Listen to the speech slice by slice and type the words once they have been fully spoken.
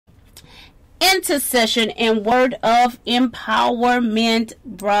intercession and word of empowerment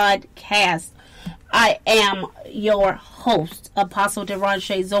broadcast. I am your host, Apostle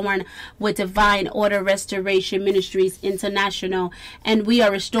Deron Zorn, with Divine Order Restoration Ministries International, and we are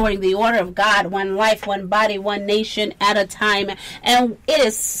restoring the order of God, one life, one body, one nation at a time. And it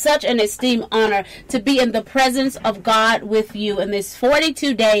is such an esteemed honor to be in the presence of God with you in this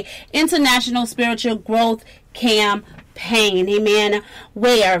 42-day International Spiritual Growth Campaign. Amen.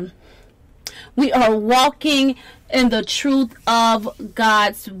 Where we are walking in the truth of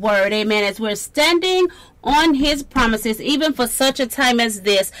God's word. Amen. As we're standing on his promises, even for such a time as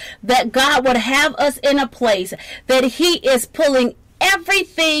this, that God would have us in a place that he is pulling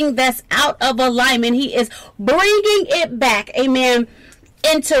everything that's out of alignment. He is bringing it back, amen,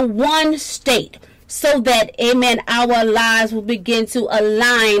 into one state, so that, amen, our lives will begin to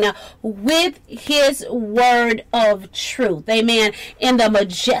align with his word of truth, amen, in the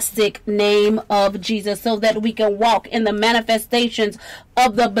majestic name of Jesus, so that we can walk in the manifestations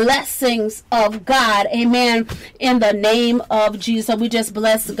of the blessings of God, amen, in the name of Jesus. So we just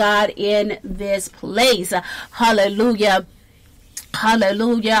bless God in this place. Hallelujah.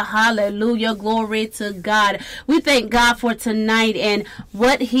 Hallelujah, hallelujah, glory to God. We thank God for tonight and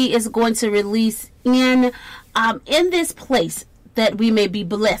what he is going to release in this place, that we may be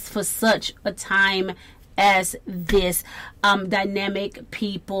blessed for such a time as this. Dynamic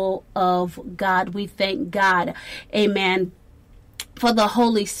people of God, we thank God, amen, for the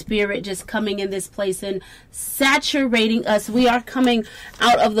Holy Spirit just coming in this place and saturating us. We are coming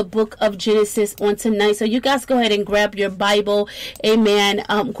out of the book of Genesis on tonight. So you guys go ahead and grab your Bible. Amen.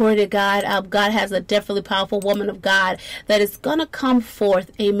 Glory to God. God has a definitely powerful woman of God that is going to come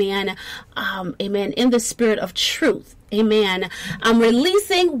forth. Amen. Amen. In the spirit of truth. Amen. I'm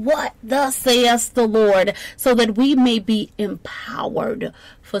releasing what thus saith the Lord, so that we may be empowered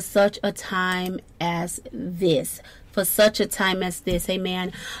for such a time as this. For such a time as this.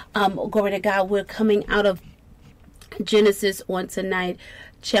 Amen. Glory to God. We're coming out of Genesis on tonight,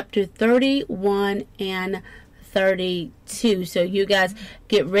 chapter 31 and 32. So you guys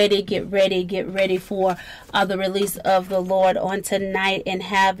get ready for the release of the Lord on tonight, and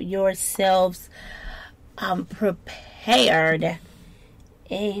have yourselves prepared.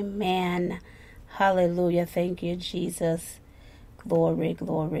 Amen. Hallelujah. Thank you, Jesus. Glory,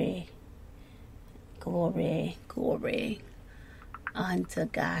 glory. Glory, glory unto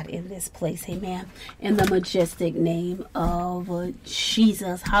God in this place. Amen. In the majestic name of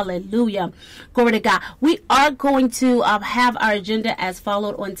Jesus. Hallelujah. Glory to God. We are going to have our agenda as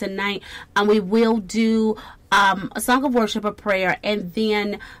followed on tonight. And we will do a song of worship, a prayer, and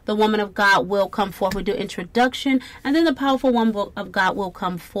then the woman of God will come forth. We'll do introduction, and then the powerful woman of God will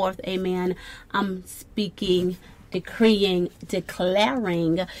come forth. Amen. I'm speaking, decreeing,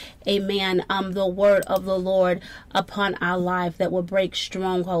 declaring, amen, the word of the Lord upon our life that will break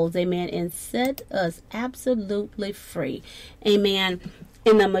strongholds, amen, and set us absolutely free, amen,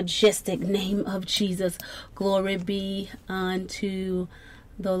 in the majestic name of Jesus. Glory be unto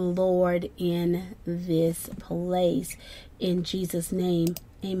the Lord in this place, in Jesus' name,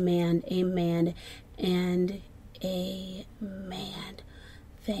 amen, amen, and amen.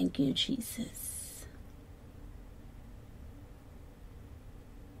 Thank you, Jesus.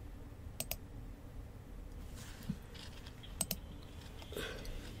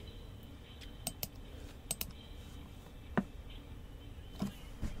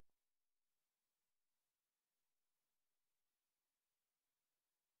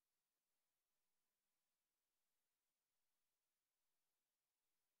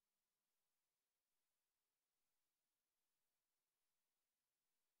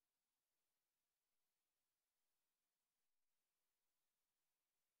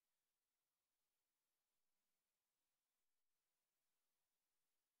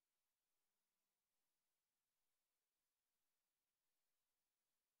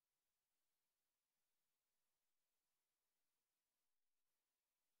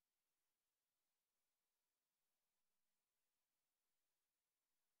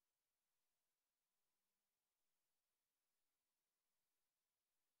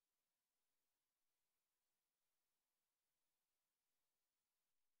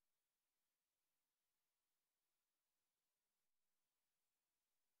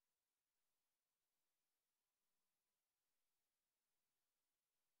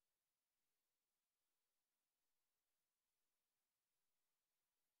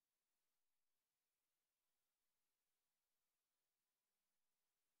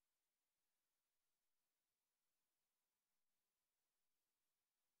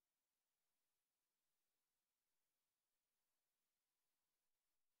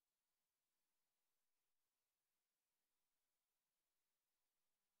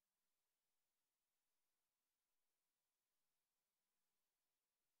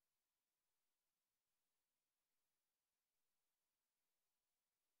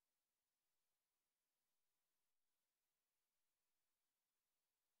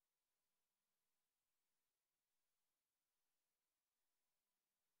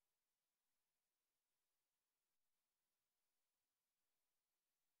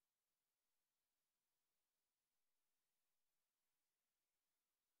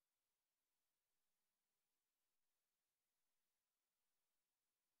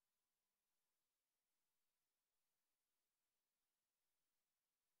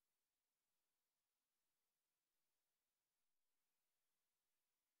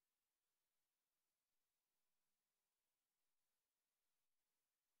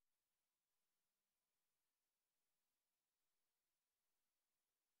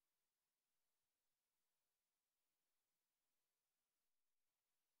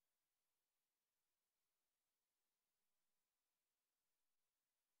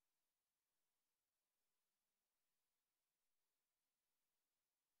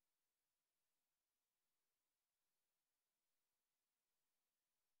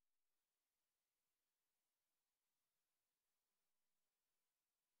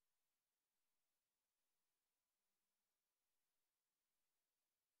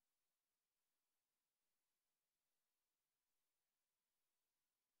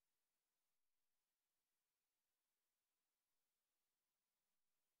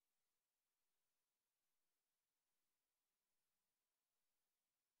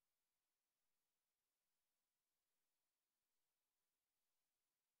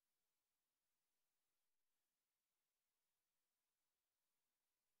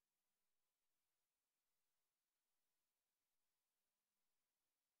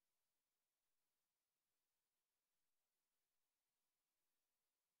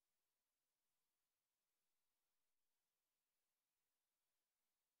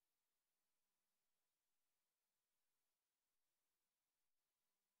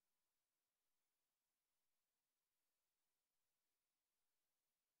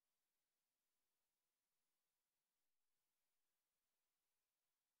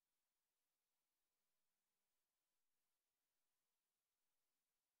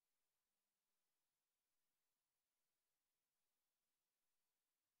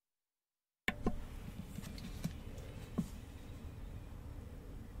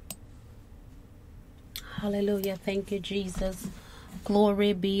 Hallelujah. Thank you, Jesus.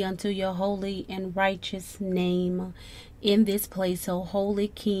 Glory be unto your holy and righteous name in this place, O Holy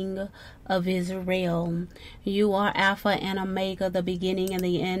King of Israel. You are Alpha and Omega, the beginning and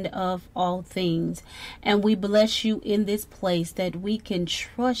the end of all things. And we bless you in this place that we can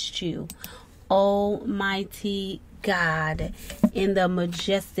trust you, Almighty God, in the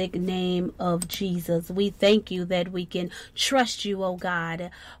majestic name of Jesus. We thank you that we can trust you, oh God,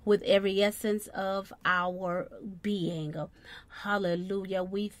 with every essence of our being. Hallelujah.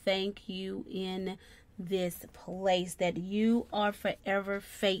 We thank you in this place that you are forever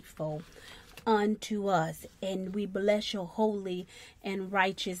faithful unto us, and we bless your holy and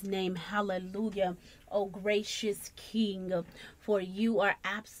righteous name. Hallelujah. Oh gracious King, for you are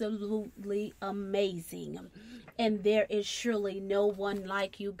absolutely amazing, and there is surely no one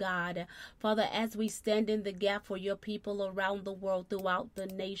like you, God. Father, as we stand in the gap for your people around the world, throughout the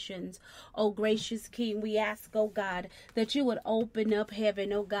nations, oh gracious King, we ask, oh God, that you would open up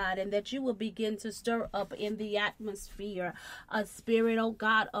heaven, oh God, and that you would begin to stir up in the atmosphere a spirit, oh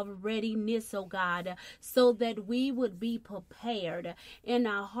God, of readiness, oh God, so that we would be prepared in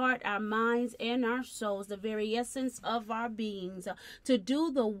our heart, our minds, and our souls, the very essence of our beings, to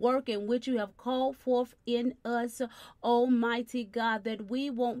do the work in which you have called forth in us, Almighty God, that we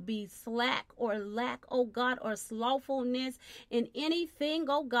won't be slack or lack, oh God, or slothfulness in anything,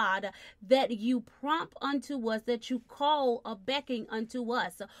 oh God, that you prompt unto us, that you call a becking unto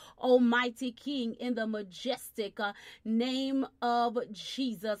us, Almighty King, in the majestic name of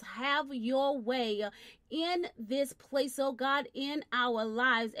Jesus. Have your way in this place, oh God, in our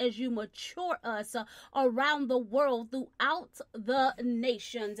lives as you mature us around the world, throughout the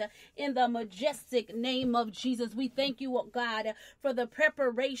nations, in the majestic name of Jesus. We thank you, oh God, for the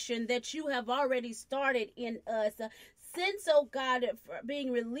preparation that you have already started in us since, oh God,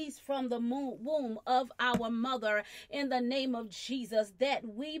 being released from the womb of our mother, in the name of Jesus, that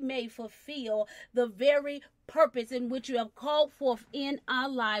we may fulfill the very purpose in which you have called forth in our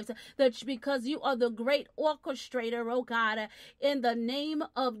lives, that because you are the great orchestrator, oh God, in the name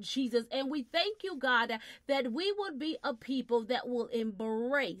of Jesus. And we thank you, God, that we would be a people that will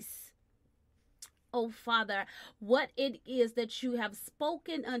embrace, oh Father, what it is that you have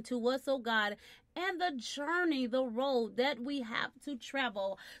spoken unto us, oh God, and the journey, the road that we have to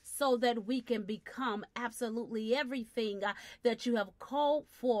travel, so that we can become absolutely everything that you have called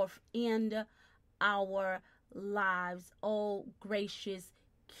forth in our lives. Oh gracious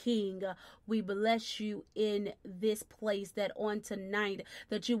King, we bless you in this place, that on tonight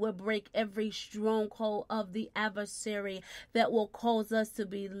that you will break every stronghold of the adversary that will cause us to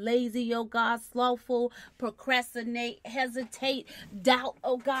be lazy, oh God, slothful, procrastinate, hesitate, doubt,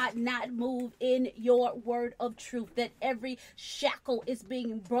 oh God, not move in your word of truth, that every shackle is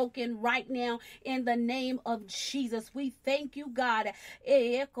being broken right now in the name of Jesus. We thank you, God,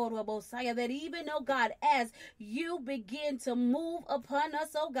 that even, oh God, as you begin to move upon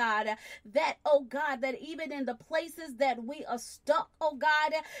us, oh God, that even in the places that we are stuck, oh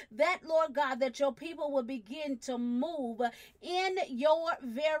God, that Lord God, that your people will begin to move in your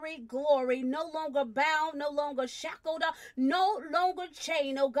very glory, no longer bound, no longer shackled, no longer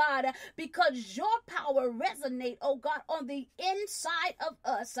chained, oh God, because your power resonate, oh God, on the inside of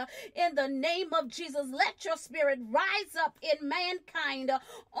us. In the name of Jesus, let your spirit rise up in mankind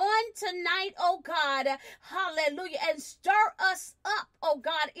on tonight, oh God, hallelujah, and stir us up, oh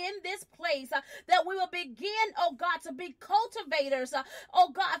God, in this place, that we will begin, oh God, to be cultivators, oh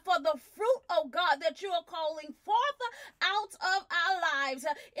God, for the fruit, oh God, that you are calling forth out of our lives,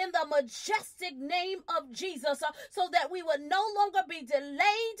 in the majestic name of Jesus, so that we will no longer be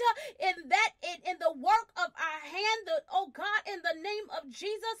delayed in the work of our hand, oh God, in the name of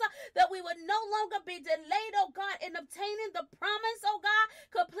Jesus, that we would no longer be delayed, oh God, in obtaining the promise, oh God,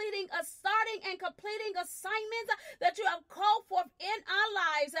 starting and completing assignments that you have called forth in our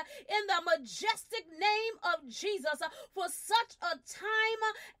lives, in the majestic name of Jesus, for such a time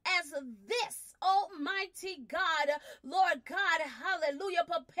as this. Almighty God, Lord God, hallelujah,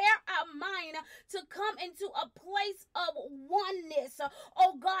 prepare our mind to come into a place of oneness,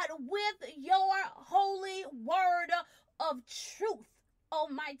 oh God, with your holy word of truth,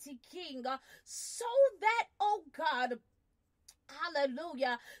 Almighty King, so that, oh God,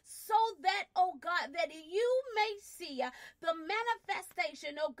 Hallelujah. So that, oh God, that you may see the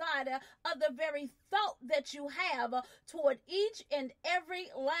manifestation, oh God, of the very thought that you have toward each and every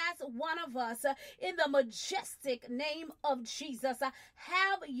last one of us. In the majestic name of Jesus,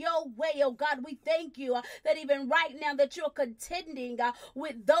 have your way, oh God. We thank you that even right now that you're contending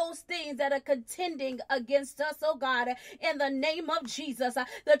with those things that are contending against us, oh God, in the name of Jesus,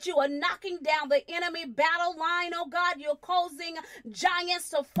 that you are knocking down the enemy battle line, oh God. You're causing giants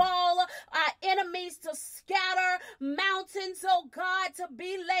to fall, our enemies to scatter, mountains, oh God, to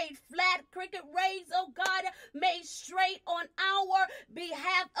be laid flat, cricket ways, oh God, made straight on our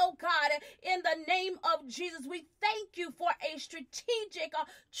behalf, oh God, in the name of Jesus. We thank you for a strategic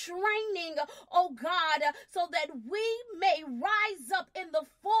training, oh God, so that we may rise up in the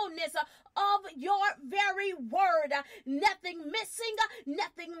fullness of your very word. Nothing missing,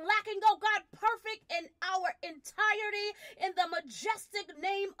 nothing lacking, oh God, perfect in our entirety. In the majestic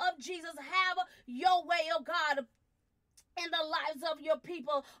name of Jesus, have your way, oh God, in the lives of your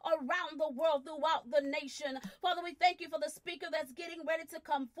people around the world, throughout the nation. Father, we thank you for the speaker that's getting ready to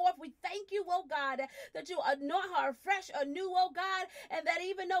come forth. We thank you, oh God, that you anoint her fresh, anew, oh God, and that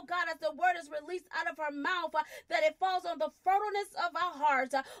even, oh God, as the word is released out of her mouth, that it falls on the fertileness of our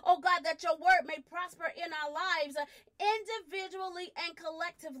hearts. Oh God, that your word may prosper in our lives individually and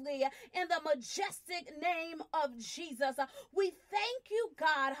collectively, in the majestic name of Jesus. We thank you,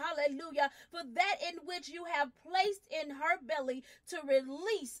 God, hallelujah, for that in which you have placed in her belly to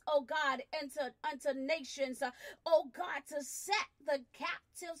release, oh God, unto nations, oh God, to set the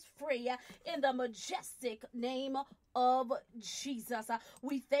captives free, in the majestic name of Jesus.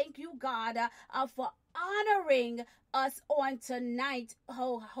 We thank you, God, for honoring us on tonight,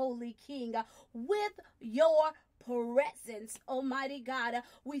 oh Holy King, with your presence, Almighty God.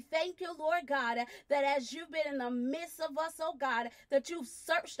 We thank you, Lord God, that as you've been in the midst of us, oh God, that you've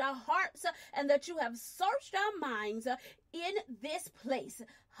searched our hearts and that you have searched our minds in this place.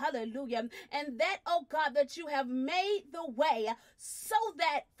 Hallelujah. And that, oh God, that you have made the way so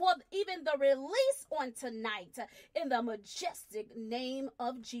that for even the release on tonight, in the majestic name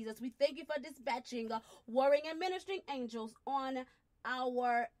of Jesus, we thank you for dispatching warring and ministering angels on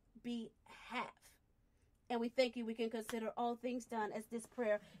our behalf. And we thank you, we can consider all things done as this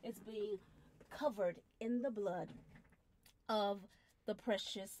prayer is being covered in the blood of the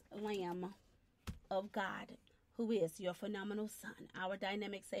precious Lamb of God, who is your phenomenal Son, our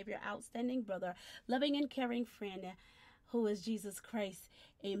dynamic Savior, outstanding brother, loving and caring friend, who is Jesus Christ.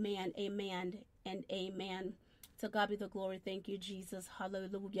 Amen, amen, and amen. To God be the glory. Thank you, Jesus.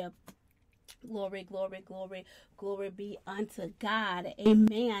 Hallelujah. Glory, glory, glory, glory be unto God.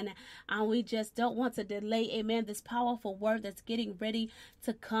 Amen. And we just don't want to delay, amen, this powerful word that's getting ready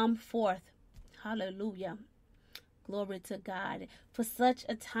to come forth. Hallelujah. Glory to God. For such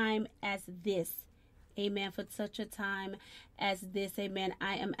a time as this. Amen. For such a time as this. Amen.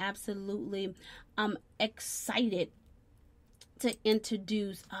 I am absolutely excited to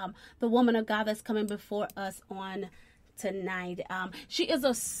introduce the woman of God that's coming before us on tonight. She is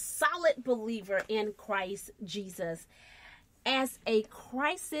a solid believer in Christ Jesus. As a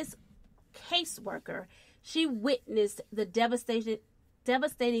crisis caseworker, she witnessed the devastating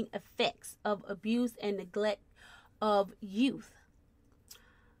effects of abuse and neglect of youth.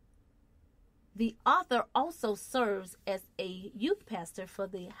 The author also serves as a youth pastor for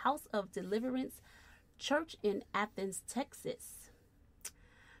the House of Deliverance Church in Athens, Texas.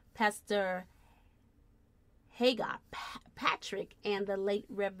 Pastor Hagar Patrick and the late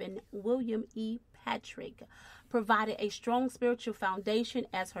Reverend William E. Patrick provided a strong spiritual foundation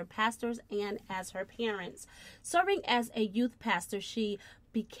as her pastors and as her parents. Serving as a youth pastor, she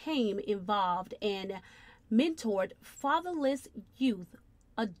became involved and mentored fatherless young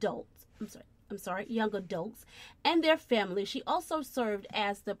adults and their families. She also served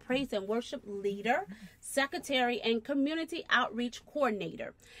as the praise and worship leader, secretary, and community outreach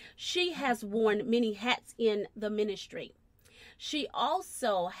coordinator. She has worn many hats in the ministry. She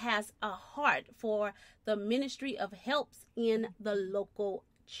also has a heart for the ministry of helps in the local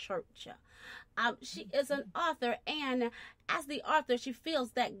church. She is an author, and as the author, she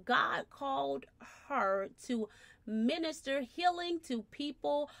feels that God called her to minister healing to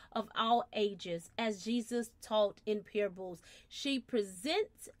people of all ages, as Jesus taught in parables. She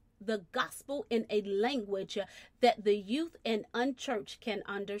presents the gospel in a language that the youth and unchurched can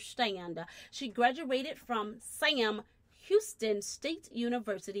understand. She graduated from Sam Houston State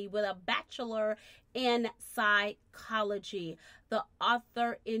University with a bachelor in psychology. The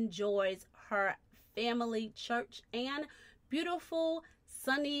author enjoys her family church and beautiful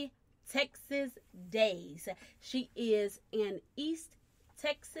sunny Texas days. She is an East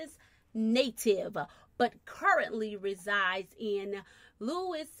Texas native, but currently resides in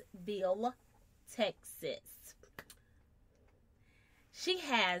Louisville, Texas. She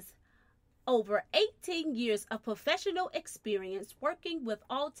has over 18 years of professional experience working with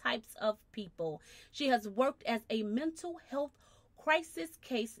all types of people. She has worked as a mental health crisis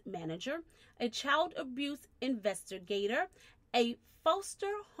case manager, a child abuse investigator, a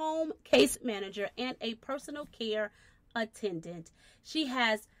foster home case manager, and a personal care attendant. She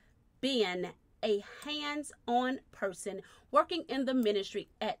has been a hands-on person working in the ministry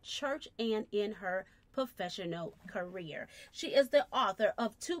at church and in her professional career. She is the author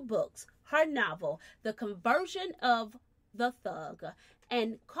of 2 books, her novel, The Conversion of the Thug,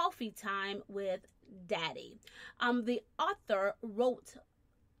 and Coffee Time with Daddy. The author wrote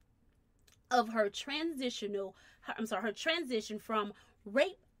of her transition from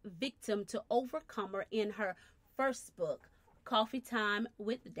rape victim to overcomer in her first book, Coffee Time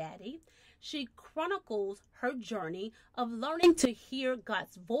with Daddy. She chronicles her journey of learning to hear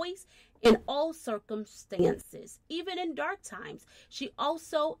God's voice in all circumstances, even in dark times. She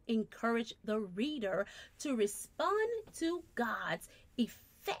also encouraged the reader to respond to God's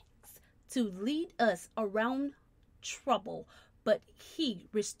effects to lead us around trouble, but he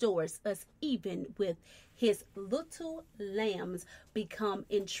restores us even with his little lambs become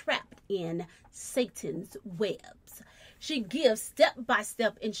entrapped in Satan's webs. She gives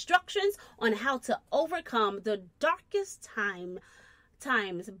step-by-step instructions on how to overcome the darkest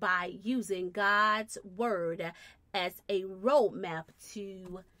times by using God's word as a roadmap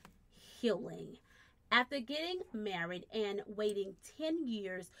to healing. After getting married and waiting 10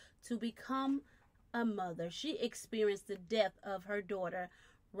 years to become a mother, she experienced the death of her daughter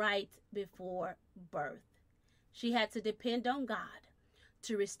right before birth. She had to depend on God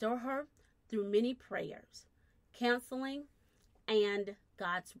to restore her through many prayers, counseling, and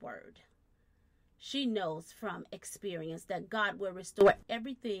God's word. She knows from experience that God will restore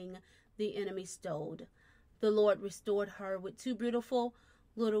everything the enemy stole. The Lord restored her with 2 beautiful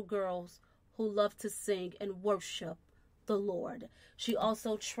little girls who love to sing and worship the Lord. She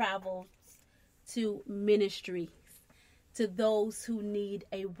also travels to ministries to those who need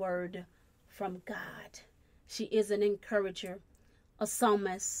a word from God. She is an encourager, a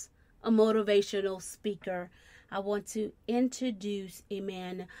psalmist, a motivational speaker. I want to introduce,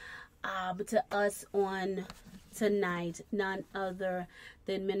 amen, to us on tonight, none other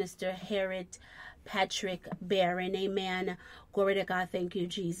than Minister Harriette Patrick Barron. Amen. Glory to God. Thank you,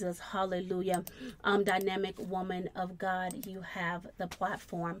 Jesus. Hallelujah. Dynamic woman of God, you have the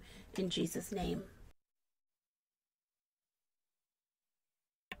platform in Jesus' name.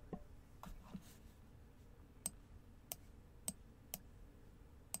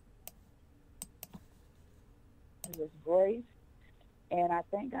 His grace, and I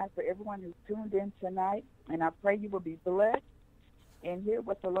thank God for everyone who's tuned in tonight, and I pray you will be blessed and hear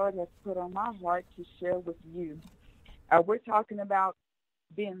what the Lord has put on my heart to share with you. We're talking about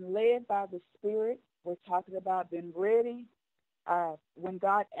being led by the Spirit. We're talking about being ready when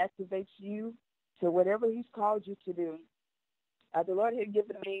God activates you to whatever he's called you to do. The Lord had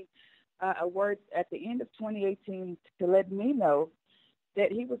given me a word at the end of 2018 to let me know that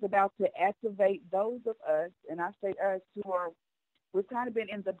he was about to activate those of us, and I say us, we've kind of been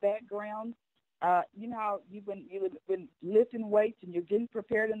in the background. You know how you've been lifting weights and you're getting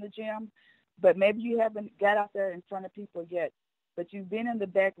prepared in the gym, but maybe you haven't got out there in front of people yet. But you've been in the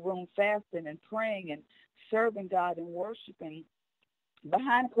back room fasting and praying and serving God and worshiping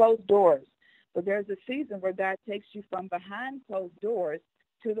behind closed doors. But there's a season where God takes you from behind closed doors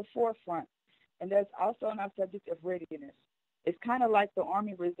to the forefront. And there's also on our subject of readiness. It's kind of like the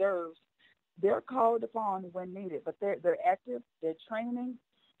Army Reserves. They're called upon when needed, but they're active, they're training,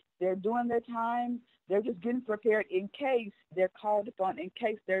 they're doing their time, they're just getting prepared in case they're called upon, in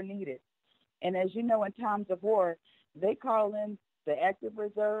case they're needed. And as you know, in times of war, they call in the active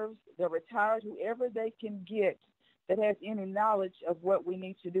reserves, the retired, whoever they can get that has any knowledge of what we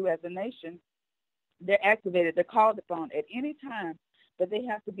need to do as a nation. They're activated, they're called upon at any time, but they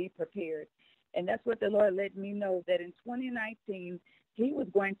have to be prepared. And that's what the Lord let me know, that in 2019, he was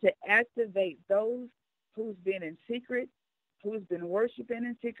going to activate those who's been in secret, who's been worshiping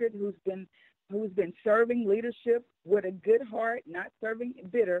in secret, who's been serving leadership with a good heart, not serving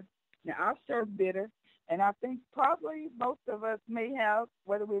bitter. Now, I've served bitter, and I think probably most of us may have,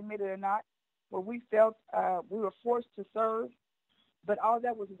 whether we admit it or not, where we felt we were forced to serve, but all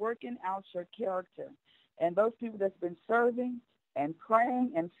that was working out your character. And those people that's been serving and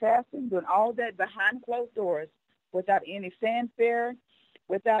praying and fasting, doing all that behind closed doors without any fanfare,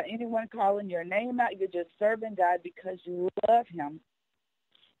 without anyone calling your name out. You're just serving God because you love him.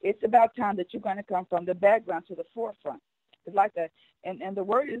 It's about time that you're going to come from the background to the forefront. It's like and the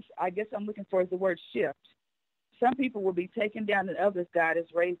word is, I guess I'm looking for is the word shift. Some people will be taken down and others God is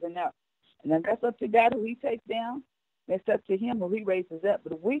raising up. And then that's up to God who he takes down. It's up to him who he raises up.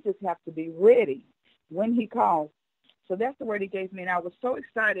 But we just have to be ready when he calls. So that's the word he gave me. And I was so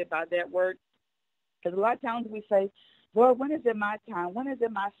excited by that word. Because a lot of times we say, Lord, when is it my time? When is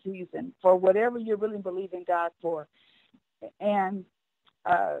it my season for whatever you really believe in God for? And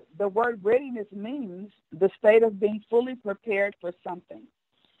the word readiness means the state of being fully prepared for something.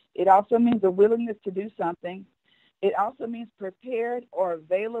 It also means a willingness to do something. It also means prepared or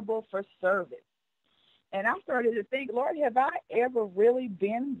available for service. And I started to think, Lord, have I ever really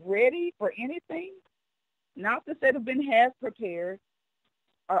been ready for anything? Not to say to have been half prepared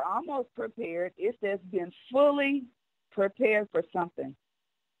or almost prepared. It says been fully prepared for something.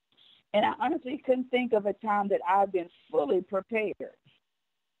 And I honestly couldn't think of a time that I've been fully prepared.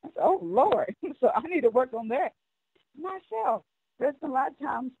 I said, oh, Lord, so I need to work on that myself. There's a lot of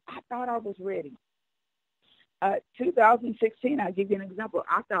times I thought I was ready. 2016, I'll give you an example.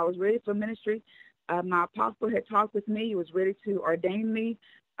 I thought I was ready for ministry. My apostle had talked with me. He was ready to ordain me.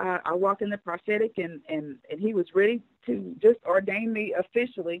 I walked in the prophetic, and he was ready to just ordain me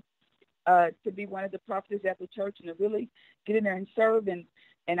officially to be one of the prophets at the church and to really get in there and serve.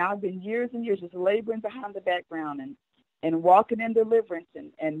 And I've been years and years just laboring behind the background and walking in deliverance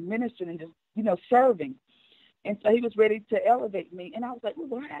and ministering and just, serving. And so he was ready to elevate me. And I was like, well,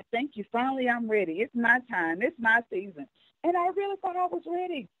 Lord, I thank you. Finally, I'm ready. It's my time. It's my season. And I really thought I was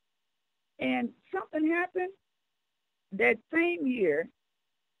ready. And something happened that same year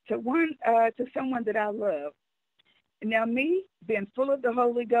to someone that I love. Now, me being full of the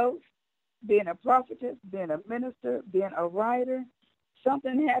Holy Ghost, being a prophetess, being a minister, being a writer,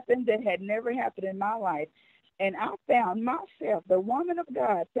 something happened that had never happened in my life. And I found myself, the woman of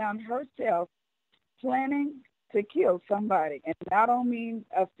God, found herself planning to kill somebody. And I don't mean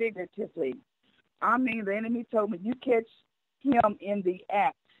figuratively. I mean, the enemy told me, you catch him in the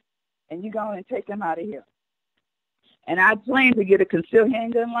act, and you go and take him out of here. And I planned to get a concealed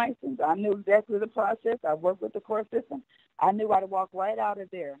handgun license. I knew exactly the process. I worked with the court system. I knew how to walk right out of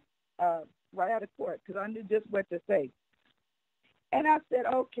there, right out of court, because I knew just what to say. And I said,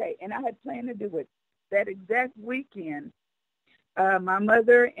 okay. And I had planned to do it that exact weekend. My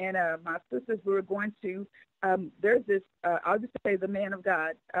mother and my sisters, we were going to, there's this, I'll just say the man of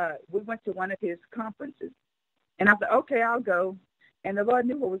God. We went to one of his conferences. And I said, okay, I'll go. And the Lord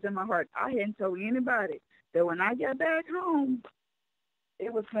knew what was in my heart. I hadn't told anybody that when I got back home,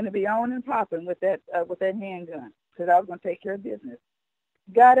 it was going to be on and popping with that handgun, because I was going to take care of business.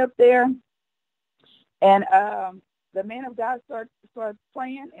 Got up there, and the man of God started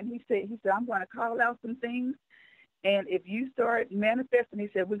playing, and he said, I'm going to call out some things, and if you start manifesting, he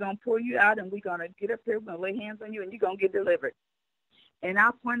said, we're going to pull you out, and we're going to get up here, we're going to lay hands on you, and you're going to get delivered. And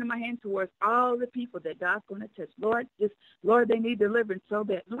I pointed my hand towards all the people that God's going to touch. Lord, they need deliverance so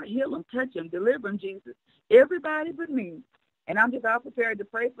bad. Lord, heal them, touch them, deliver them, Jesus. Everybody but me. And I'm just all prepared to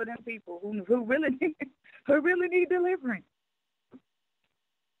pray for them people who really need deliverance.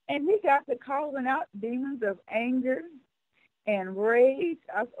 And he got to calling out demons of anger and rage.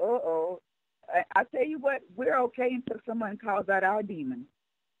 I tell you what, we're okay until someone calls out our demons.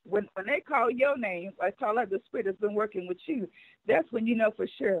 When they call your name, I call out the spirit that's been working with you, that's when you know for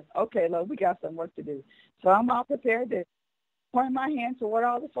sure, okay, Lord, we got some work to do. So I'm all prepared to point my hand toward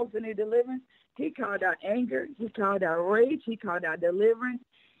all the folks that need deliverance. He called out anger. He called out rage. He called out deliverance.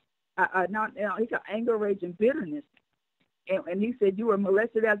 He called anger, rage, and bitterness. And he said, you were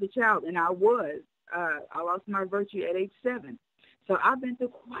molested as a child, and I was. I lost my virtue at age 7. So I've been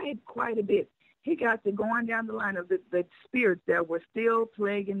through quite a bit. He got to going down the line of the spirits that were still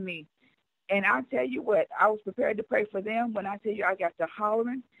plaguing me. And I tell you what, I was prepared to pray for them. When I tell you I got to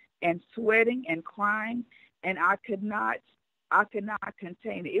hollering and sweating and crying, and I could not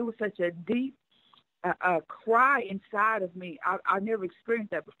contain it. It was such a deep cry inside of me. I never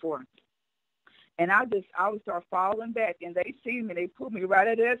experienced that before. And I would start falling back, and they see me. They pulled me right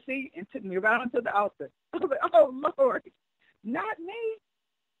out of that seat and took me right onto the altar. I was like, oh, Lord, not me.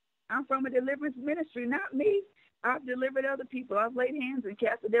 I'm from a deliverance ministry, not me. I've delivered other people. I've laid hands and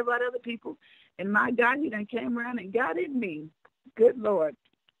cast the devil out of other people. And my God, he done came around and got in me. Good Lord.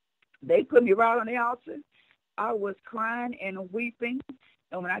 They put me right on the altar. I was crying and weeping.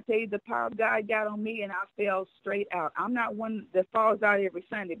 And when I tell you the power of God got on me, and I fell straight out. I'm not one that falls out every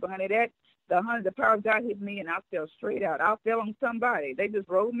Sunday. But honey, the power of God hit me, and I fell straight out. I fell on somebody. They just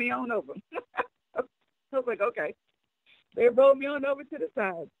rolled me on over. I was like, okay. They rolled me on over to the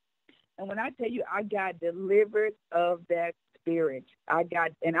side. And when I tell you, I got delivered of that spirit.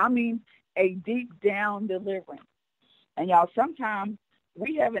 And I mean a deep down deliverance. And y'all, sometimes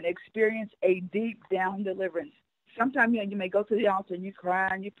we haven't experienced a deep down deliverance. Sometimes you may go to the altar and you cry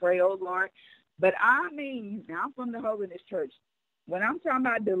and you pray, oh Lord. But I mean, now I'm from the Holiness Church. When I'm talking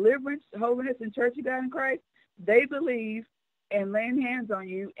about deliverance, holiness, and Church of God in Christ, they believe in laying hands on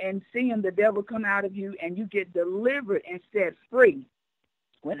you and seeing the devil come out of you, and you get delivered and set free.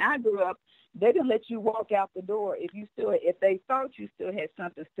 When I grew up, they didn't let you walk out the door if they thought you still had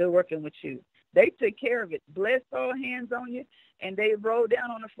something still working with you. They took care of it, blessed all hands on you, and they rolled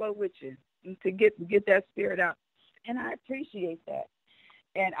down on the floor with you to get that spirit out. And I appreciate that.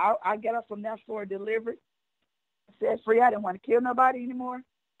 And I got up from that floor delivered, set free. I didn't want to kill nobody anymore.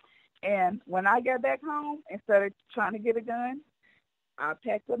 And when I got back home and started trying to get a gun, I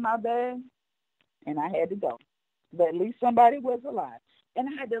packed up my bag and I had to go. But at least somebody was alive. And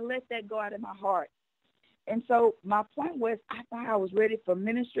I had to let that go out of my heart. And so my point was, I thought I was ready for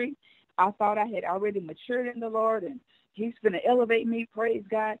ministry. I thought I had already matured in the Lord, and he's going to elevate me, praise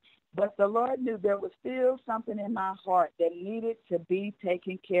God. But the Lord knew there was still something in my heart that needed to be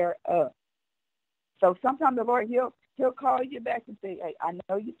taken care of. So sometimes the Lord, he'll call you back and say, hey, I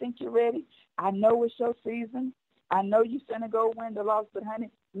know you think you're ready. I know it's your season. I know you're going to go win the loss, but honey,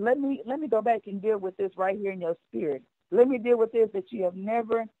 let me go back and deal with this right here in your spirit. Let me deal with this that you have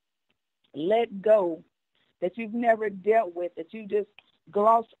never let go, that you've never dealt with, that you just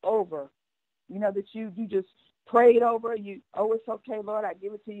glossed over, that you just prayed over. It's okay, Lord, I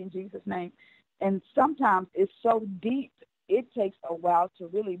give it to you in Jesus' name. And sometimes it's so deep, it takes a while to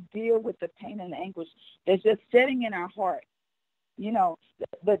really deal with the pain and the anguish that's just sitting in our heart.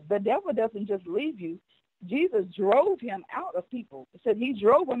 The devil doesn't just leave you. Jesus drove him out of people. It said he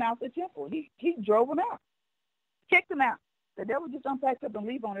drove him out the temple. He drove him out. Kick them out. The devil just don't pack up and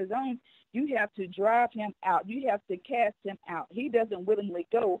leave on his own. You have to drive him out. You have to cast him out. He doesn't willingly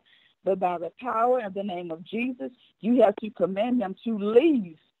go, but by the power and the name of Jesus, you have to command him to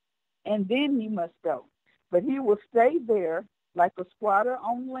leave, and then he must go. But he will stay there like a squatter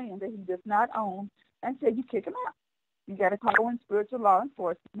on land that he does not own until you kick him out. You got to call in spiritual law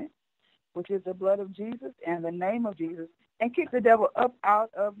enforcement, which is the blood of Jesus and the name of Jesus, and kick the devil up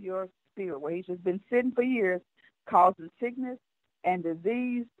out of your spirit where he's just been sitting for years, causing sickness and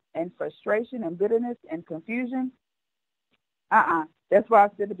disease and frustration and bitterness and confusion. That's why I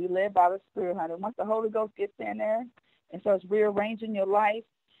said to be led by the Spirit, honey. Once the Holy Ghost gets in there and starts rearranging your life,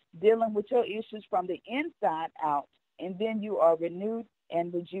 dealing with your issues from the inside out, and then you are renewed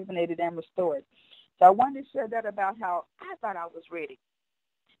and rejuvenated and restored. So I wanted to share that about how I thought I was ready.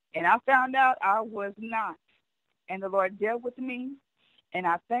 And I found out I was not. And the Lord dealt with me. And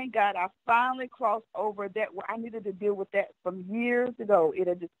I thank God I finally crossed over that where I needed to deal with that from years ago. It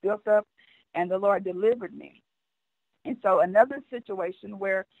had just built up, and the Lord delivered me. And so another situation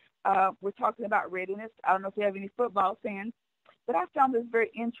where we're talking about readiness. I don't know if you have any football fans, but I found this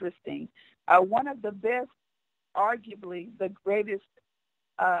very interesting. One of the best, arguably the greatest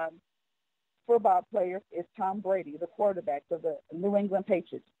football players is Tom Brady, the quarterback of the New England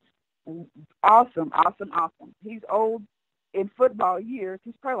Patriots. Awesome. He's old. In football years,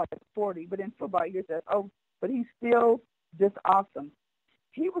 he's probably like 40, but in football years, but he's still just awesome.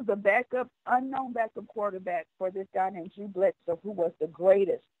 He was a unknown backup quarterback for this guy named Drew Bledsoe, who was the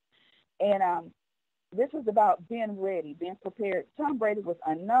greatest. And this is about being ready, being prepared. Tom Brady was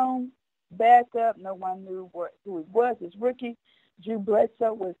unknown, backup. No one knew who he was, his rookie. Drew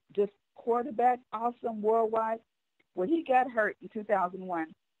Bledsoe was just quarterback, awesome worldwide. When he got hurt in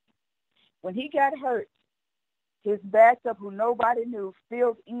 2001, his backup, who nobody knew,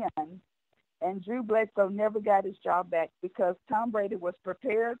 filled in, and Drew Bledsoe never got his job back because Tom Brady was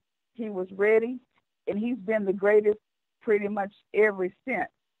prepared, he was ready, and he's been the greatest pretty much ever since.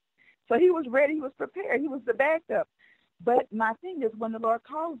 So he was ready, he was prepared, he was the backup. But my thing is, when the Lord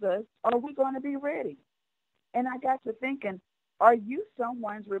calls us, are we going to be ready? And I got to thinking, are you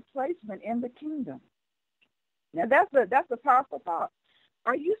someone's replacement in the kingdom? Now, that's a powerful thought.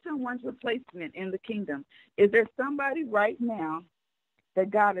 Are you someone's replacement in the kingdom? Is there somebody right now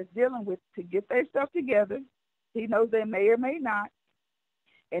that God is dealing with to get their stuff together? He knows they may or may not.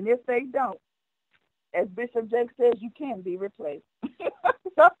 And if they don't, as Bishop Jake says, you can be replaced.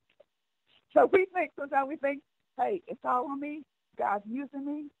 So sometimes we think, hey, it's all on me. God's using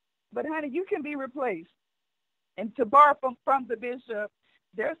me. But, honey, you can be replaced. And to borrow from the bishop,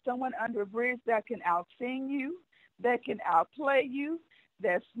 there's someone under a bridge that can out-sing you, that can outplay you,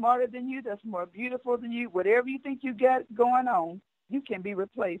 that's smarter than you, that's more beautiful than you. Whatever you think you got going on, you can be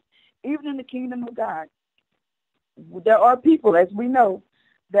replaced, even in the kingdom of God. There are people, as we know,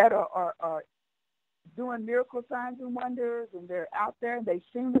 that are doing miracle signs and wonders, and they're out there and they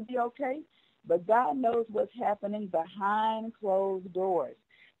seem to be okay, but God knows what's happening behind closed doors.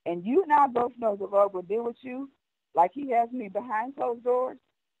 And you and I both know the Lord will deal with you like he has me behind closed doors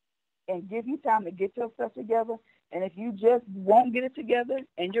and give you time to get yourself together. And if you just won't get it together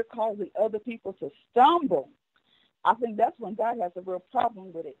and you're causing other people to stumble, I think that's when God has a real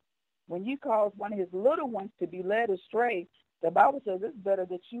problem with it. When you cause one of his little ones to be led astray, the Bible says it's better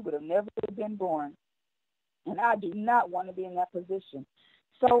that you would have never been born. And I do not want to be in that position.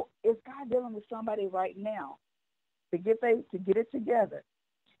 So is God dealing with somebody right now to get it together?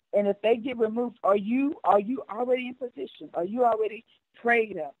 And if they get removed, are you already in position? Are you already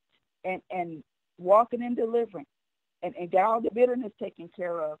prayed up and walking in deliverance and got all the bitterness taken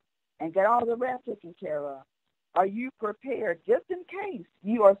care of and got all the wrath taken care of? Are you prepared just in case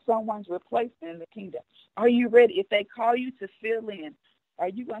you are someone's replacement in the kingdom? Are you ready? If they call you to fill in, are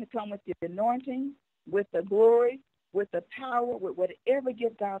you going to come with the anointing, with the glory, with the power, with whatever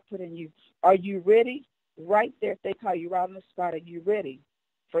gift God put in you? Are you ready right there? If they call you right on the spot, are you ready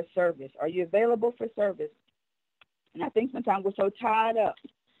for service? Are you available for service? And I think sometimes we're so tied up.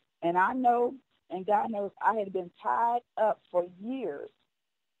 And I know, and God knows, I had been tied up for years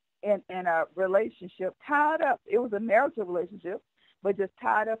in a relationship, tied up. It was a marital relationship, but just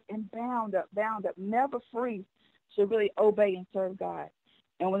tied up and bound up, never free to really obey and serve God.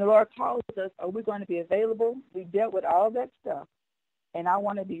 And when the Lord calls us, are we going to be available? We dealt with all that stuff. And I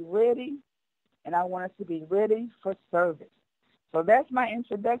want to be ready, and I want us to be ready for service. So that's my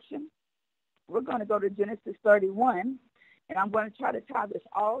introduction. We're going to go to Genesis 31, and I'm going to try to tie this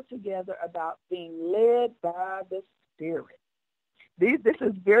all together about being led by the Spirit. This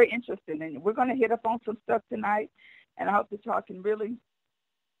is very interesting, and we're going to hit up on some stuff tonight, and I hope that y'all can really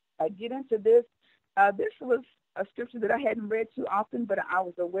get into this. This was a scripture that I hadn't read too often, but I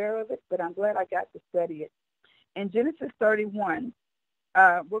was aware of it, but I'm glad I got to study it. In Genesis 31,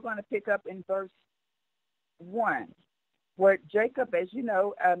 we're going to pick up in verse 1, where Jacob, as you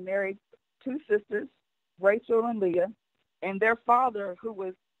know, married two sisters, Rachel and Leah, and their father, who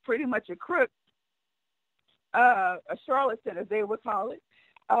was pretty much a crook, a charlatan, as they would call it,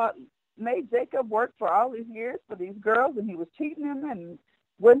 made Jacob work for all these years for these girls, and he was cheating them and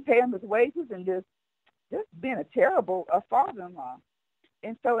wouldn't pay him his wages and just being a terrible father-in-law.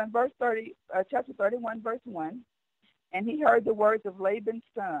 And so in verse 30, chapter 31, verse 1, and he heard the words of Laban's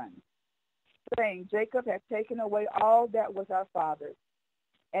son, saying, Jacob hath taken away all that was our father's,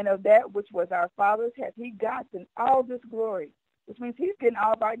 and of that which was our father's hath he gotten all this glory, which means he's getting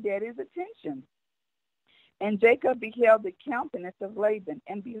all of our daddy's attention. And Jacob beheld the countenance of Laban,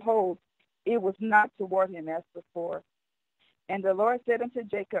 and behold, it was not toward him as before. And the Lord said unto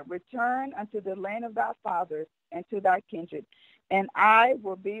Jacob, return unto the land of thy fathers and to thy kindred, and I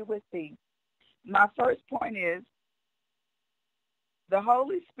will be with thee. My first point is the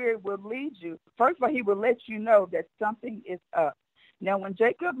Holy Spirit will lead you. First of all, he will let you know that something is up. Now, when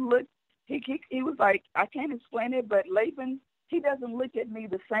Jacob looked, he was like, I can't explain it, but Laban, he doesn't look at me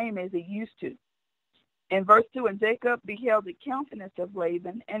the same as he used to. In verse 2, and Jacob beheld the countenance of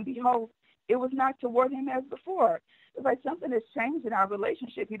Laban, and behold, it was not toward him as before. It's like something has changed in our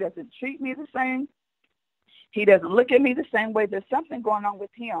relationship. He doesn't treat me the same. He doesn't look at me the same way. There's something going on with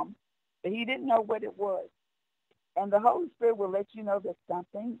him, but he didn't know what it was. And the Holy Spirit will let you know that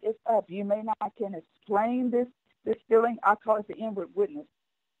something is up. You may not can explain this feeling. I call it the inward witness.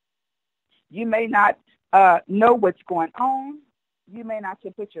 You may not know what's going on. You may not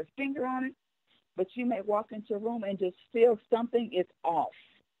can put your finger on it, but you may walk into a room and just feel something is off.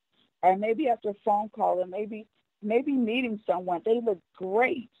 Or maybe after a phone call, or maybe meeting someone, they look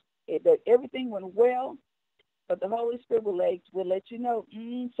great, that everything went well, but the Holy Spirit will let you know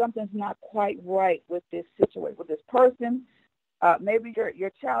something's not quite right with this situation, with this person. Maybe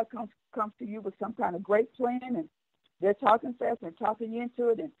your child comes to you with some kind of great plan, and they're talking fast and talking you into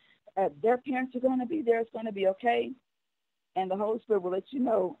it, and their parents are going to be there. It's going to be okay. And the Holy Spirit will let you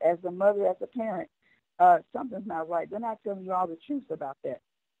know, as a mother, as a parent, something's not right. They're not telling you all the truth about that.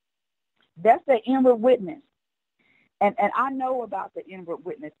 That's the inward witness. And I know about the inward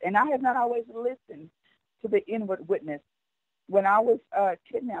witness. And I have not always listened to the inward witness. When I was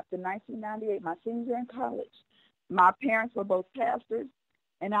kidnapped in 1998, my senior year in college, my parents were both pastors,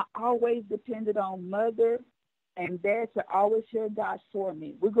 and I always depended on mother and dad to always hear God for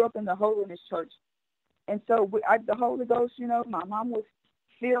me. We grew up in the Holiness Church. And so the Holy Ghost, my mom was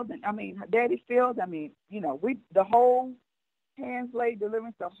filled, daddy filled. The whole hands laid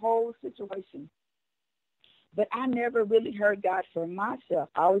deliverance, the whole situation. But I never really heard God for myself.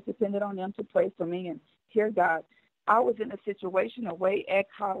 I always depended on them to pray for me and hear God. I was in a situation away at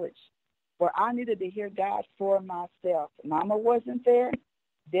college where I needed to hear God for myself. Mama wasn't there.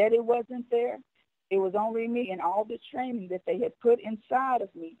 Daddy wasn't there. It was only me, and all the training that they had put inside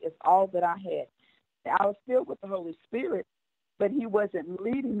of me is all that I had. I was filled with the Holy Spirit, but he wasn't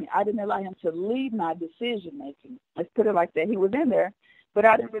leading me. I didn't allow him to lead my decision-making. Let's put it like that. He was in there, but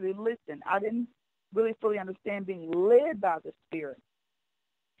I didn't really listen. I didn't really fully understand being led by the Spirit.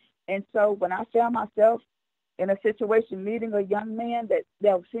 And so when I found myself in a situation meeting a young man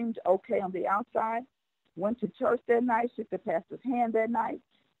that seemed okay on the outside, went to church that night, shook the pastor's hand that night,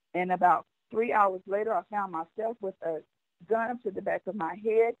 and about 3 hours later, I found myself with a gun up to the back of my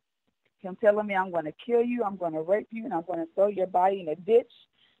head, him telling me, I'm going to kill you, I'm going to rape you, and I'm going to throw your body in a ditch,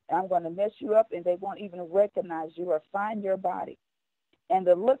 and I'm going to mess you up, and they won't even recognize you or find your body. And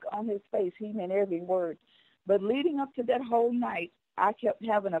the look on his face, he meant every word. But leading up to that whole night, I kept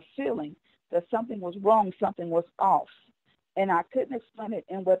having a feeling that something was wrong, something was off. And I couldn't explain it.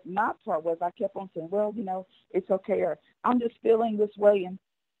 And what my part was, I kept on saying, well, it's okay, or I'm just feeling this way, and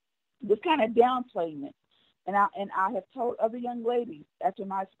just kind of downplaying it. And I have told other young ladies after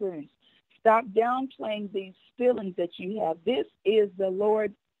my experience, stop downplaying these feelings that you have. This is the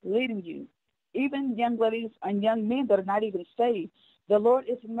Lord leading you. Even young ladies and young men that are not even saved, the Lord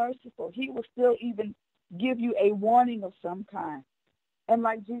is merciful. He will still even give you a warning of some kind. And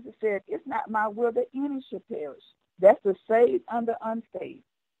like Jesus said, it's not my will that any should perish. That's the saved and the unsaved.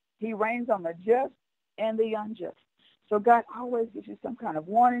 He reigns on the just and the unjust. So God always gives you some kind of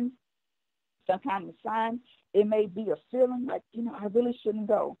warning, some kind of sign. It may be a feeling like, I really shouldn't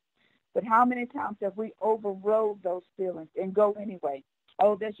go. But how many times have we overrode those feelings and go anyway?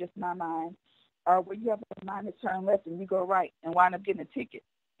 Oh, that's just my mind. Or when you have a mind to turn left and you go right and wind up getting a ticket,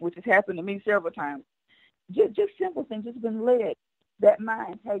 which has happened to me several times. Just simple things, just been led. That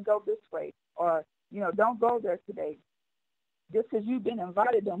mind, hey, go this way. Or, don't go there today. Just because you've been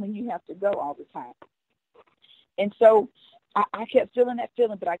invited don't mean you have to go all the time. And so I kept feeling that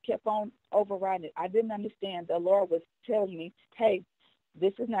feeling, but I kept on overriding it. I didn't understand. The Lord was telling me, hey,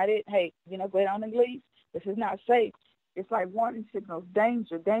 this is not it. Hey, go down and leave. This is not safe. It's like warning signals,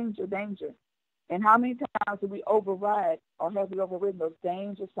 danger, danger, danger. And how many times do we override or have we overridden those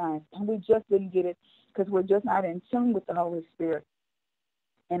danger signs? And we just didn't get it because we're just not in tune with the Holy Spirit.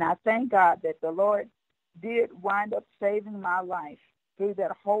 And I thank God that the Lord did wind up saving my life through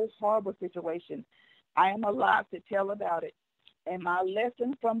that whole horrible situation. I am alive to tell about it. And my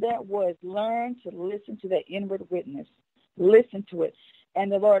lesson from that was learn to listen to that inward witness. Listen to it.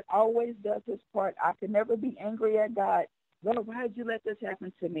 And the Lord always does his part. I could never be angry at God. Lord, why did you let this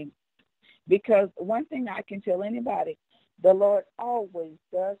happen to me? Because one thing I can tell anybody, the Lord always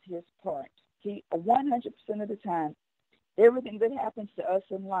does his part. He 100% of the time, everything that happens to us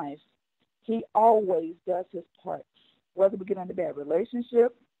in life, he always does his part. Whether we get in a bad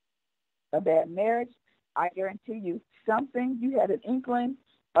relationship, a bad marriage, I guarantee you something you had an inkling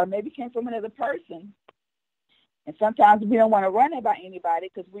or maybe came from another person. And sometimes we don't want to run it by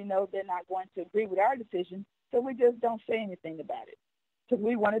anybody because we know they're not going to agree with our decision, so we just don't say anything about it because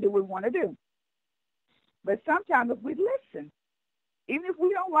we want to do what we want to do. But sometimes if we listen, even if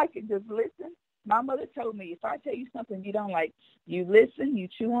we don't like it, just listen. My mother told me, if I tell you something you don't like, you listen, you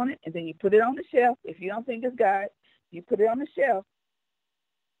chew on it, and then you put it on the shelf. If you don't think it's God, you put it on the shelf,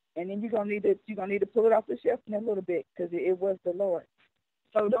 and then you're gonna need to pull it off the shelf in a little bit because it was the Lord.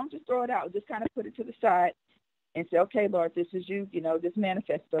 So don't just throw it out. Just kind of put it to the side and say, okay, Lord, this is you, just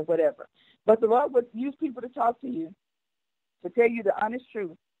manifest or whatever. But the Lord would use people to talk to you, to tell you the honest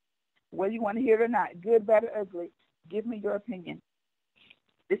truth, whether you want to hear it or not, good, bad, or ugly. Give me your opinion.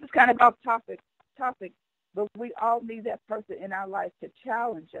 This is kind of off topic, but we all need that person in our life to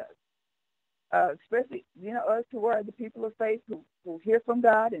challenge us, especially, us who are the people of faith who hear from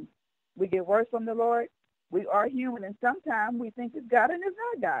God and we get words from the Lord. We are human, and sometimes we think it's God and it's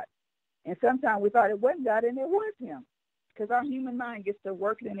not God. And sometimes we thought it wasn't God and it was him because our human mind gets to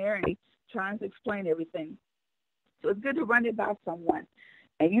working in there and trying to explain everything. So it's good to run it by someone.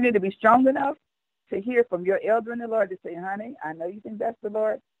 And you need to be strong enough to hear from your elder in the Lord to say, honey, I know you think that's the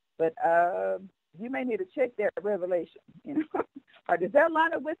Lord, but you may need to check that revelation, or does that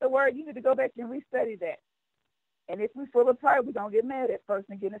line up with the word? You need to go back and restudy that. And if we're full of pride, we're going to get mad at first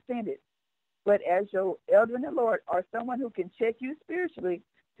and get offended. But as your elder in the Lord or someone who can check you spiritually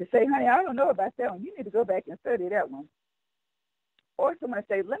to say, honey, I don't know about that one. You need to go back and study that one. Or someone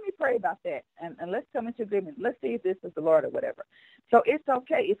say, let me pray about that, and let's come into agreement. Let's see if this is the Lord or whatever. So it's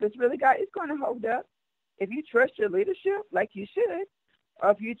okay. If it's really God, it's going to hold up. If you trust your leadership like you should, or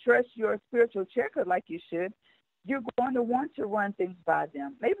if you trust your spiritual checker like you should, you're going to want to run things by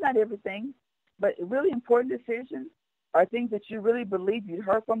them. Maybe not everything, But really important decisions are things that you really believe you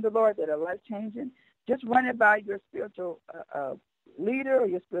heard from the Lord that are life-changing. Just run it by your spiritual leader or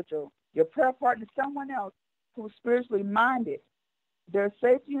your prayer partner, someone else who's spiritually minded. There's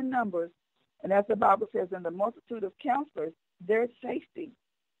safety in numbers, and as the Bible says, in the multitude of counselors, there's safety.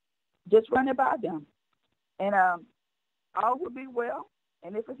 Just run it by them, and all will be well.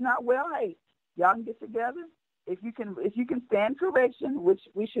 And if it's not well, hey, y'all can get together. If you can stand correction, which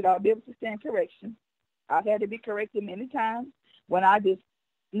we should all be able to stand correction. I've had to be corrected many times when I just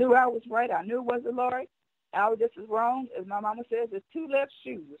knew I was right. I knew it was the Lord. I was just as wrong as my mama says. There's two left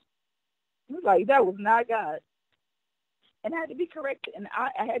shoes. It was like, that was not God. And I had to be corrected, and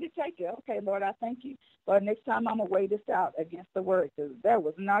I had to take it. Okay, Lord, I thank you. Lord, next time I'm going to weigh this out against the word, because that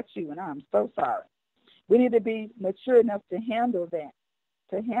was not you, and I'm so sorry. We need to be mature enough to handle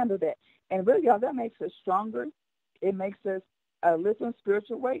that, And really, y'all, that makes us stronger. It makes us lift on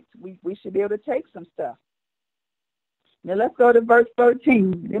spiritual weights. We should be able to take some stuff. Now, let's go to verse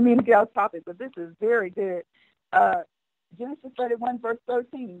 13. Didn't mean to get off topic, but this is very good. Genesis 31, verse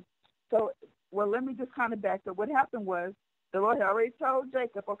 13. So, well, let me just kind of back up. What happened was the Lord had already told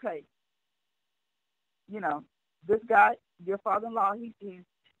Jacob, okay, this guy, your father-in-law,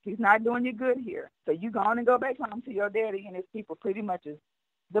 he's not doing you good here. So you go on and go back home to your daddy and his people, pretty much is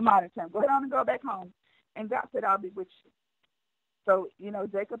the modern term. Go ahead on and go back home. And God said, I'll be with you. So,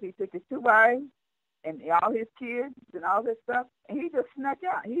 Jacob, he took his 2 wives and all his kids and all this stuff, and he just snuck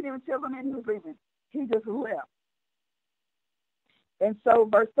out. He didn't even tell them he was leaving. He just left. And so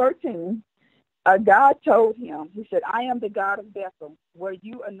verse 13, God told him, he said, I am the God of Bethel, where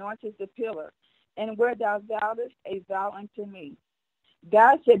you anointed the pillar, and where thou vowedest a vow unto me.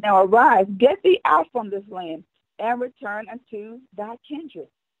 God said, now arise, get thee out from this land, and return unto thy kindred.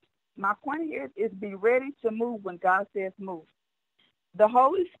 My point here is be ready to move when God says move. The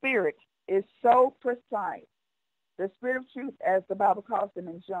Holy Spirit is so precise. The Spirit of truth, as the Bible calls him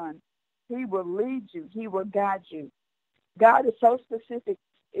in John, he will lead you. He will guide you. God is so specific.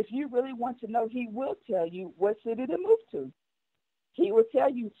 If you really want to know, he will tell you what city to move to. He will tell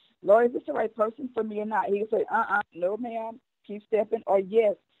you, Lord, is this the right person for me or not? He will say, no, ma'am, keep stepping. Or,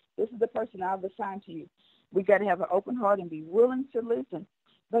 yes, this is the person I've assigned to you. We got to have an open heart and be willing to listen.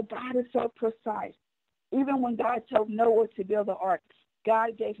 But God is so precise. Even when God told Noah to build the ark,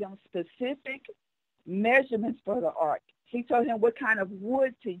 God gave him specific measurements for the ark. He told him what kind of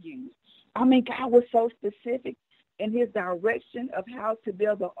wood to use. God was so specific in his direction of how to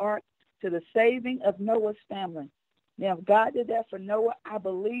build the ark to the saving of Noah's family. Now, if God did that for Noah, I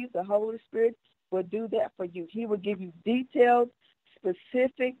believe the Holy Spirit will do that for you. He will give you detailed,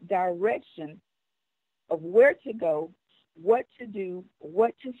 specific direction of where to go, what to do,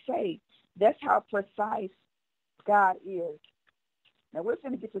 what to say. That's how precise God is. Now, we're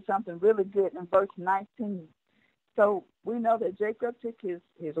going to get to something really good in verse 19. So we know that Jacob took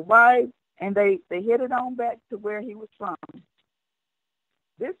his wife, and they headed on back to where he was from.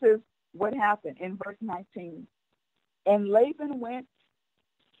 This is what happened in verse 19. And Laban went,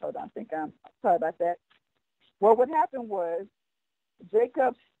 hold on, I'm sorry about that. Well, what happened was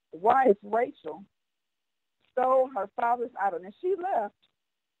Jacob's wife, Rachel, stole her father's idol, and she left.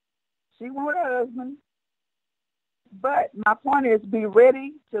 She went with her husband. But my point is, be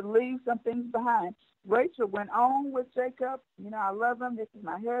ready to leave some things behind. Rachel went on with Jacob. I love him. This is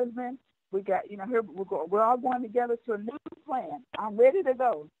my husband. We got, here we're all going together to a new plan. I'm ready to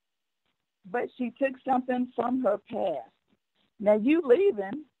go. But she took something from her past. Now you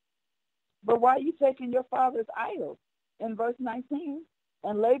leaving, but why are you taking your father's idols? In verse 19,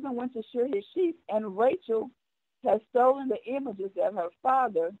 and Laban went to shear his sheep, and Rachel has stolen the images that were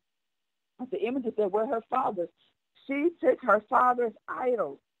her father's. She took her father's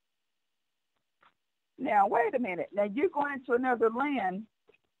idols. Now, wait a minute. Now, you're going into another land,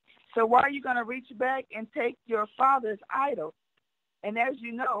 so why are you going to reach back and take your father's idols? And as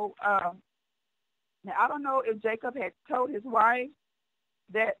you know, now I don't know if Jacob had told his wife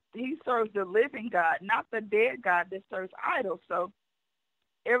that he serves the living God, not the dead God that serves idols. So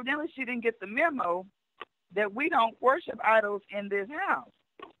evidently she didn't get the memo that we don't worship idols in this house,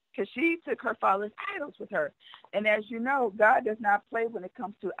 because she took her father's idols with her. And as you know, God does not play when it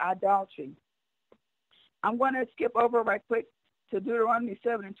comes to idolatry. I'm going to skip over right quick to Deuteronomy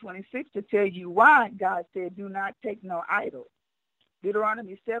 7 and 26 to tell you why God said, do not take no idols.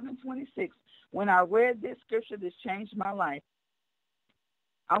 Deuteronomy 7 and 26. When I read this scripture, this changed my life.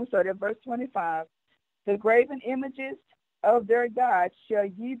 I'm sorry, at verse 25. The graven images of their gods shall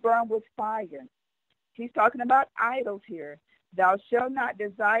ye burn with fire. He's talking about idols here. Thou shalt not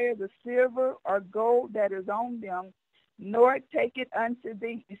desire the silver or gold that is on them, nor take it unto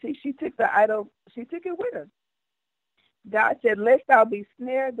thee. You see, she took the idol, she took it with her. God said, lest thou be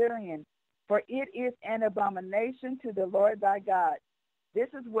snared therein, for it is an abomination to the Lord thy God. This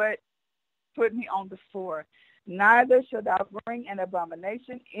is what put me on the floor. Neither shalt thou bring an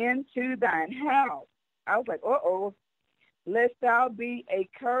abomination into thine house. I was like, uh-oh, lest thou be a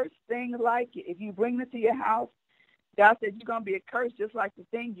cursed thing like it. If you bring it to your house, God said you're going to be accursed just like the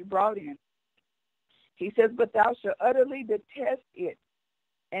thing you brought in. He says, but thou shalt utterly detest it,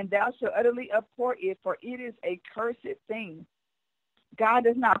 and thou shalt utterly abhor it, for it is a cursed thing. God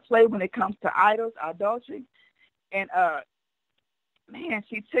does not play when it comes to idols, adultery. And, man,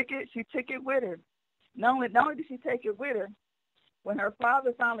 she took it with her. Not only did she take it with her, when her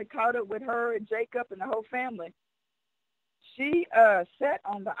father finally caught up with her and Jacob and the whole family, she sat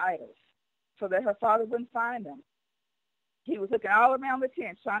on the idols so that her father wouldn't find them. He was looking all around the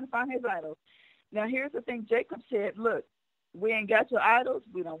tent trying to find his idols. Now, here's the thing. Jacob said, look, we ain't got your idols.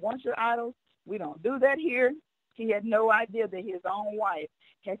 We don't want your idols. We don't do that here. He had no idea that his own wife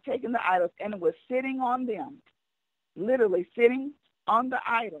had taken the idols and was sitting on them, literally sitting on the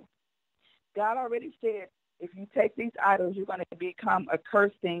idol. God already said, if you take these idols, you're going to become a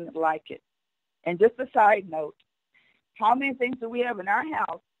cursed thing like it. And just a side note, how many things do we have in our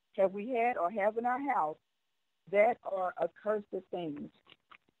house, have we had or have in our house, that are accursed things?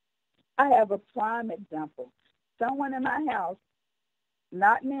 I have a prime example. Someone in my house,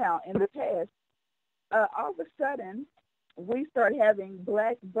 not now, in the past, all of a sudden, we start having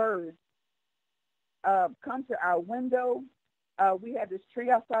black birds come to our window. We had this tree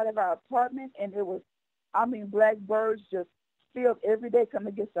outside of our apartment, and it was, black birds just filled every day coming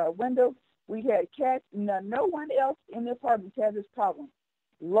against our window. We had cats. No one else in the apartment had this problem.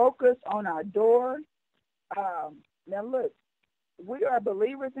 Locusts on our door. Now, look, we are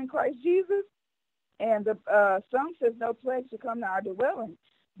believers in Christ Jesus, and the song says no plague should come to our dwelling.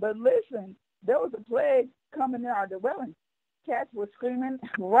 But listen, there was a plague coming to our dwelling. Cats were screaming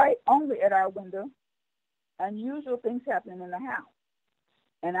right only at our window. Unusual things happening in the house.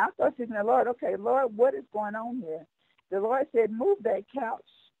 And I started thinking, Lord, okay, Lord, what is going on here? The Lord said, move that couch.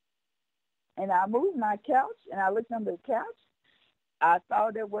 And I moved my couch, and I looked under the couch. I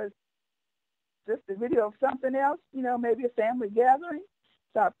thought it was just a video of something else, maybe a family gathering.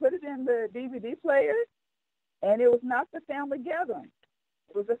 So I put it in the DVD player, and it was not the family gathering.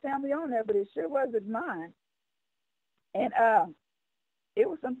 It was a family on there, but it sure wasn't mine. And it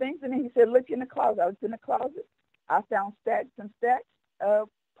was some things in there. He said, look in the closet. I was in the closet. I found stacks and stacks of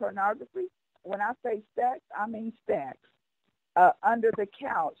pornography. When I say stacks, I mean stacks. Under the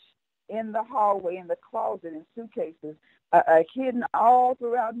couch, in the hallway, in the closet, in suitcases, hidden all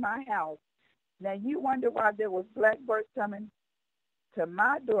throughout my house. Now, you wonder why there was blackbirds coming to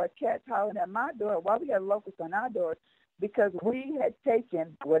my door, cats howling at my door, why we had locusts on our door, because we had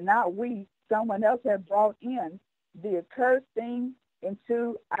taken, well, not we, someone else had brought in the accursed thing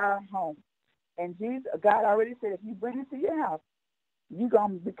into our home. And God already said, if you bring it to your house, you're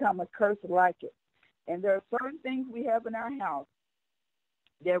going to become a curse like it. And there are certain things we have in our house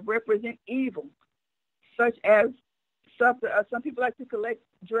that represent evil, such as some people like to collect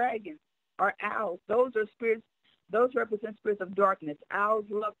dragons or owls. Those are spirits. Those represent spirits of darkness. Owls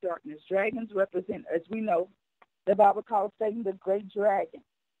love darkness. Dragons represent, as we know, the Bible calls Satan the great dragon.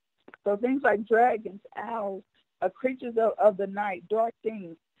 So things like dragons, owls, creatures of the night, dark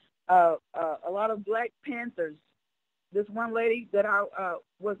things, a lot of black panthers. This one lady that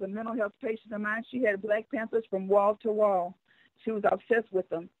was a mental health patient of mine, she had black panthers from wall to wall. She was obsessed with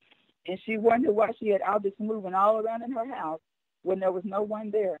them, and she wondered why she had all this moving all around in her house when there was no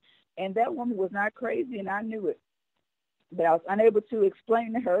one there. And that woman was not crazy, and I knew it. But I was unable to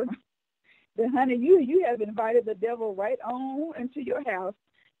explain to her that, honey, you have invited the devil right on into your house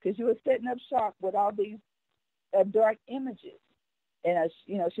because you were setting up shop with all these dark images. And,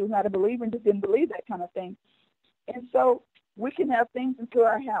 she was not a believer and just didn't believe that kind of thing. And so we can have things into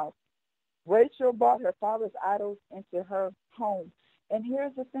our house. Rachel brought her father's idols into her home. And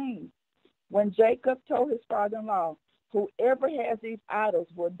here's the thing. When Jacob told his father-in-law, whoever has these idols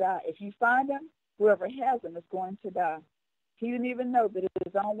will die. If you find them, whoever has them is going to die. He didn't even know that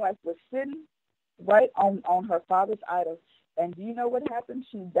his own wife was sitting right on her father's idols. And do you know what happened?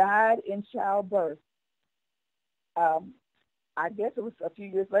 She died in childbirth. I guess it was a few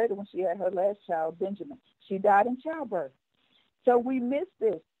years later when she had her last child, Benjamin. She died in childbirth. So we miss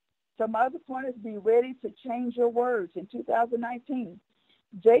this. So my other point is be ready to change your words. In 2019,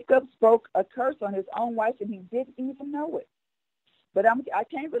 Jacob spoke a curse on his own wife, and he didn't even know it. But I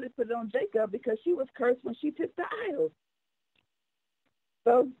can't really put it on Jacob because she was cursed when she took the idols.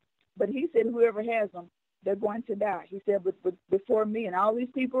 So, but he said whoever has them they're going to die. He said, but before me and all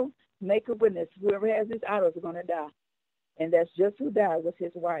these people, make a witness. Whoever has these idols are going to die. And that's just who died, was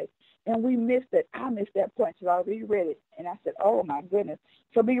his wife. And we missed it. I missed that point. So I already read it. And I said, oh, my goodness.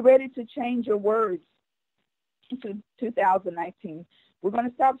 So be ready to change your words to 2019. We're going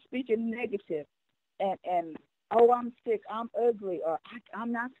to stop speaking negative. And oh, I'm sick, I'm ugly, or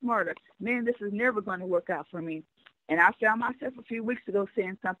I'm not smarter. Man, this is never going to work out for me. And I found myself a few weeks ago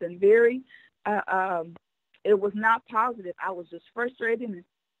saying something very, it was not positive. I was just frustrated. And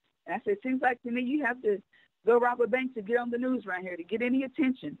I said, it seems like to me you have to go rob a bank to get on the news around here, to get any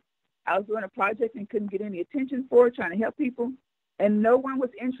attention. I was doing a project and couldn't get any attention for it, trying to help people. And no one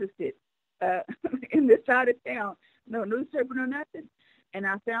was interested in this side of town. No newspaper, no nothing. And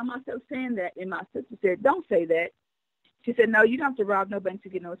I found myself saying that, and my sister said, don't say that. She said, no, you don't have to rob no bank to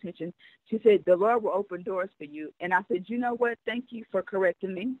get no attention. She said, the Lord will open doors for you. And I said, you know what? Thank you for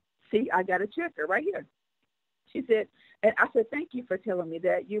correcting me. See, I got a checker right here. She said, and I said, thank you for telling me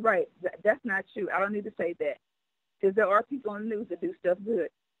that. You're right. That's not true. I don't need to say that, because there are people on the news that do stuff good.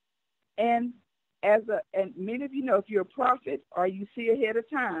 And and many of you know, if you're a prophet or you see ahead of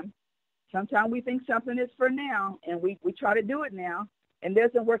time, sometimes we think something is for now, and we try to do it now, and it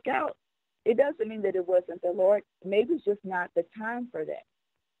doesn't work out. It doesn't mean that it wasn't the Lord. Maybe it's just not the time for that.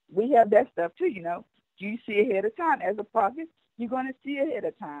 We have that stuff too, you know. You see ahead of time. As a prophet, you're going to see ahead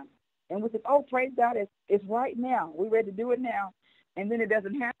of time. And we say, oh, praise God, it's right now. We're ready to do it now. And then it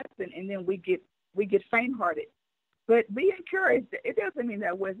doesn't happen, and then we get faint-hearted. But be encouraged. It doesn't mean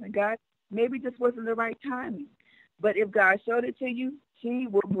that wasn't God. Maybe this wasn't the right timing. But if God showed it to you, he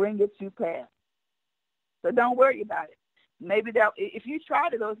will bring it to pass. So don't worry about it. Maybe that if you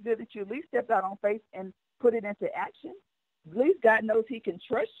tried it, it was good that you at least stepped out on faith and put it into action. At least God knows he can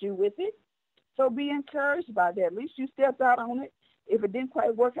trust you with it. So be encouraged by that. At least you stepped out on it. If it didn't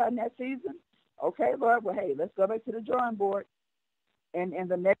quite work out in that season, okay, Lord, well, hey, let's go back to the drawing board. And in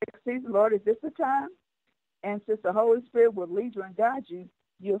the next season, Lord, is this the time? And since the Holy Spirit will lead you and guide you,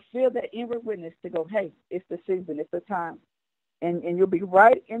 you'll feel that inward witness to go, hey, it's the season, it's the time. And you'll be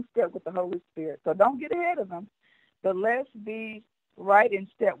right in step with the Holy Spirit. So don't get ahead of them, but let's be right in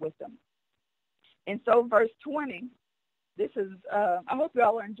step with them. And so verse 20, this is, I hope you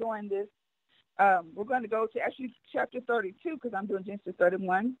all are enjoying this. We're going to go to actually chapter 32, because I'm doing Gensis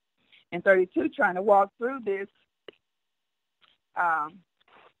 31 and 32, trying to walk through this.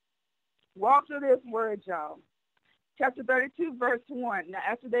 Walk through this word, y'all. Chapter 32, verse 1. Now,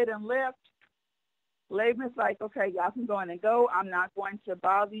 after they done left, Laban's like, okay, y'all can go in and go. I'm not going to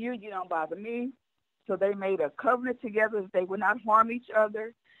bother you. You don't bother me. So they made a covenant together that they would not harm each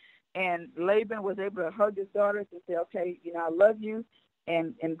other. And Laban was able to hug his daughters and say, okay, you know, I love you.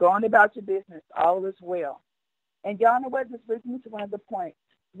 And go on about your business. All is well. And y'all know what? This brings me to one of the points.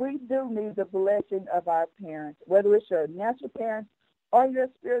 We do need the blessing of our parents, whether it's your natural parents or your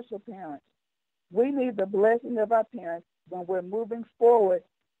spiritual parents. We need the blessing of our parents when we're moving forward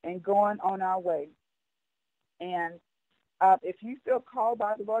and going on our way. And if you feel called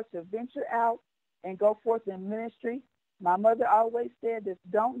by the Lord to venture out and go forth in ministry, my mother always said this,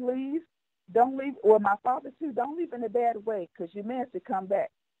 don't leave, or my father too, don't leave in a bad way, because you meant to come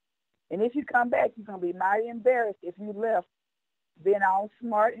back. And if you come back, you're going to be mighty embarrassed if you left being all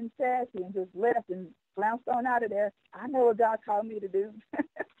smart and sassy and just left and flounced on out of there. I know what God called me to do.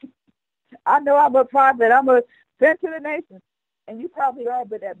 I know I'm a prophet. I'm a sent to the nations. And you probably are,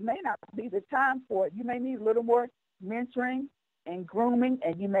 but that may not be the time for it. You may need a little more mentoring and grooming,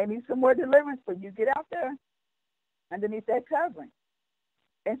 and you may need some more deliverance for you. Get out there underneath that covering.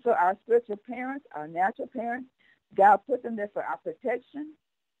 And so our spiritual parents, our natural parents, God put them there for our protection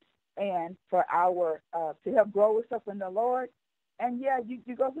and for our to help grow us up in the Lord. And yeah,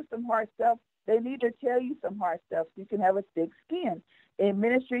 you go through some hard stuff. They need to tell you some hard stuff so you can have a thick skin. In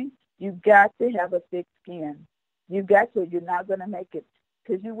ministry, you've got to have a thick skin. You've got to. You're not going to make it,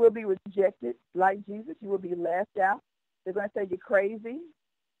 because you will be rejected like Jesus. You will be laughed out. They're going to say you're crazy.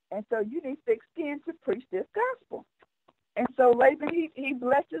 And so you need thick skin to preach this gospel. And so Laban, he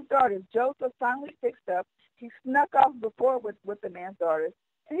blessed his daughters. Joseph finally fixed up. He snuck off before with the man's daughters,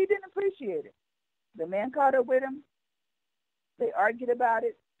 and he didn't appreciate it. The man caught up with him. They argued about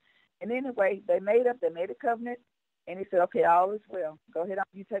it. And anyway, they made a covenant, and he said, okay, all is well. Go ahead on.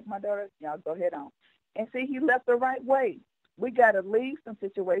 You take my daughters, y'all go ahead on. And see, he left the right way. We got to leave some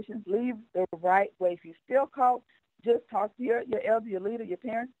situations, leave the right way. If you still caught, just talk to your elder, your leader, your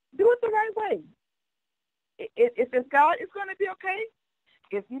parents. Do it the right way. If it's God, it's going to be okay.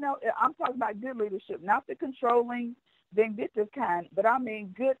 If, you know, I'm talking about good leadership, not the controlling, vindictive kind, but I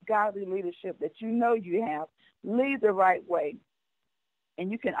mean good, godly leadership that you know you have. Lead the right way.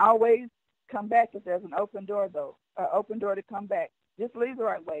 And you can always come back if there's an open door, though. Open door to come back. Just leave the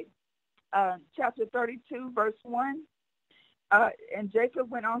right way. Chapter 32, verse 1. And Jacob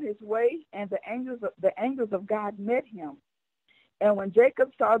went on his way, and the angels of God met him. And when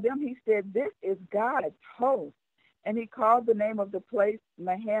Jacob saw them, he said, "This is God's host." And he called the name of the place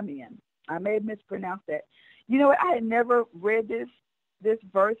Mahanaim. I may have mispronounced that. You know what? I had never read this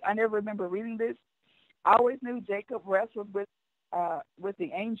verse. I never remember reading this. I always knew Jacob wrestled with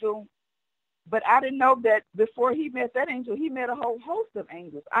the angel, but I didn't know that before he met that angel, he met a whole host of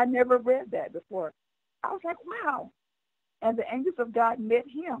angels. I never read that before. I was like, wow. And the angels of God met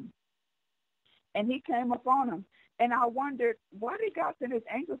him, and he came upon him. And I wondered, why did God send his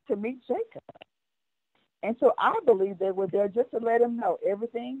angels to meet Jacob? And so I believe they were there just to let him know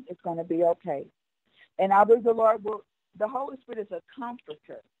everything is going to be okay. And I believe the Holy Spirit is a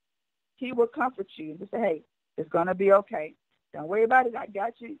comforter. He will comfort you and say, hey, it's going to be okay. Don't worry about it. I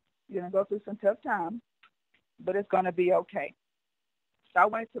got you. You're going to go through some tough times, but it's going to be okay. So I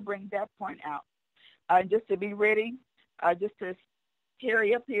wanted to bring that point out. Just to be ready, just to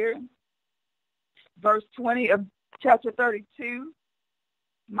carry up here, verse 20 of chapter 32,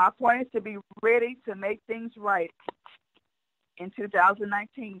 my point is to be ready to make things right in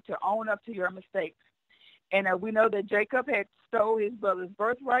 2019, to own up to your mistakes. And we know that Jacob had stole his brother's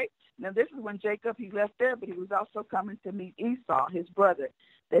birthright. Now, this is when Jacob, he left there, but he was also coming to meet Esau, his brother,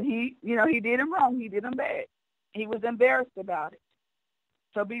 that he did him wrong. He did him bad. He was embarrassed about it.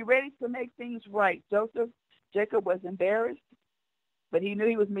 So be ready to make things right. Jacob was embarrassed, but he knew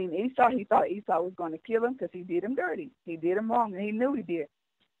he was meeting Esau. He thought Esau was going to kill him because he did him dirty. He did him wrong, and he knew he did.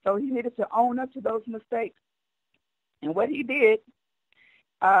 So he needed to own up to those mistakes. And what he did,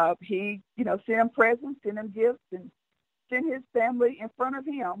 he sent him presents, sent him gifts, and sent his family in front of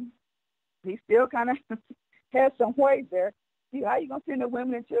him. He still kind of had some weight there. How you going to send the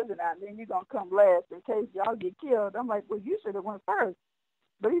women and children out, and then you're going to come last in case y'all get killed? I'm like, well, you should have went first.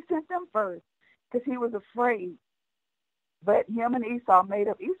 But he sent them first because he was afraid. But him and Esau made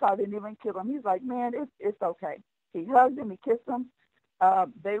up. Esau didn't even kill him. He's like, man, it's okay. He hugged him. He kissed him.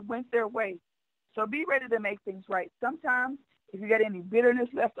 They went their way. So be ready to make things right. Sometimes if you got any bitterness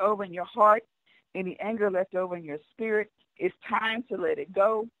left over in your heart, any anger left over in your spirit, it's time to let it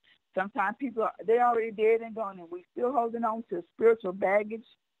go. Sometimes people, they're already dead and gone, and we're still holding on to spiritual baggage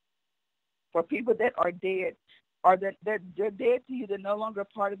for people that are dead, or that they're dead to you. They're no longer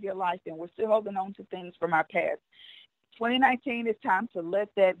part of your life, and we're still holding on to things from our past. 2019 is time to let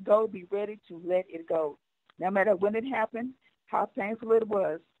that go. Be ready to let it go. No matter when it happened, how painful it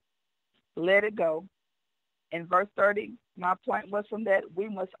was, let it go. In verse 30, my point was from that we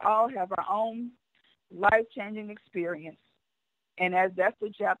must all have our own life-changing experience. And as that's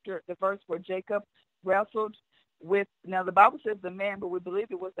the verse where Jacob wrestled with, now the Bible says the man, but we believe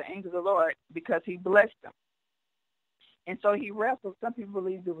it was the angel of the Lord because he blessed him. And so he wrestled. Some people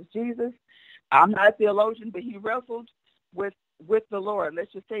believe it was Jesus. I'm not a theologian, but he wrestled with the Lord.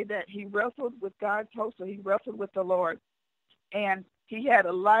 Let's just say that. He wrestled with God's host, so he wrestled with the Lord. And he had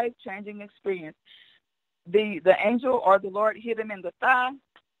a life-changing experience. The angel or the Lord hit him in the thigh,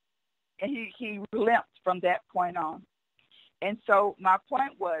 and he limped from that point on. And so my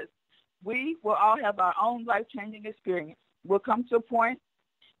point was, we will all have our own life-changing experience. We'll come to a point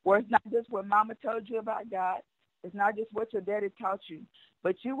where it's not just what mama told you about God. It's not just what your daddy taught you,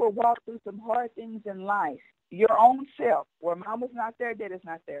 but you will walk through some hard things in life, your own self, where mama's not there, daddy's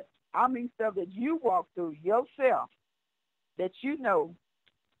not there. I mean stuff that you walk through yourself that you know,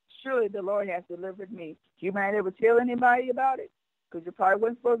 surely the Lord has delivered me. You might never tell anybody about it because you probably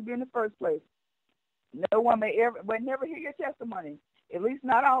wasn't supposed to be in the first place. No one may never hear your testimony, at least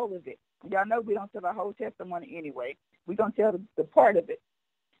not all of it. Y'all know we don't tell our whole testimony anyway. We're going to tell the part of it.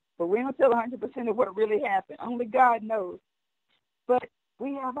 But we don't tell 100% of what really happened. Only God knows. But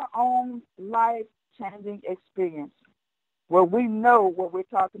we have our own life-changing experience where we know what we're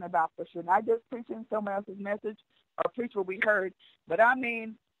talking about for sure. Not just preaching someone else's message or preach what we heard, but I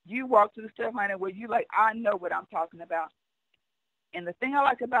mean, you walk through the stuff, honey, where you like, I know what I'm talking about. And the thing I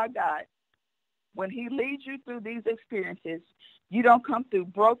like about God, when he leads you through these experiences, you don't come through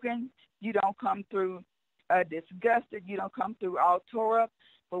broken, you don't come through disgusted, you don't come through all tore up.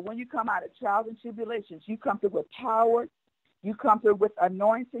 But when you come out of trials and tribulations, you come through with power, you come through with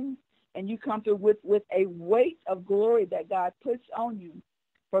anointing, and you come through with a weight of glory that God puts on you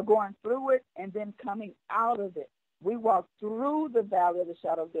for going through it and then coming out of it. We walk through the valley of the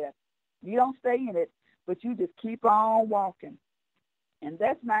shadow of death. You don't stay in it, but you just keep on walking. And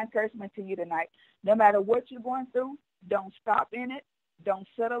that's my encouragement to you tonight. No matter what you're going through, don't stop in it. Don't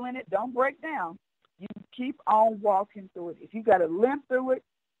settle in it. Don't break down. You keep on walking through it. If you got to limp through it,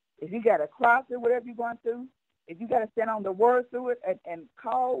 if you you got to cry through whatever you're going through, if you got to stand on the word through it and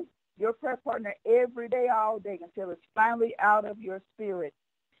call your prayer partner every day, all day, until it's finally out of your spirit.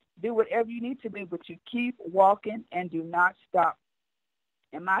 Do whatever you need to do, but you keep walking and do not stop.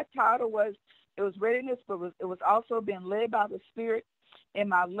 And my title was, it was readiness, but it was also being led by the Spirit. And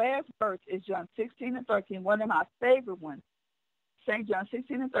my last verse is John 16:13, one of my favorite ones. St. John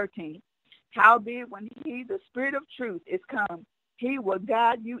 16:13. Howbeit, when he, the Spirit of truth, is come, he will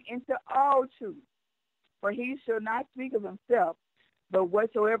guide you into all truth. For he shall not speak of himself, but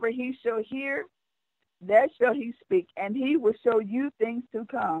whatsoever he shall hear, that shall he speak, and he will show you things to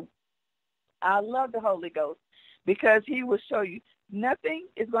come. I love the Holy Ghost because he will show you. Nothing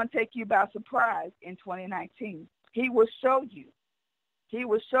is going to take you by surprise in 2019. He will show you. He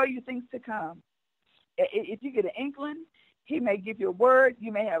will show you things to come. If you get an inkling, he may give you a word.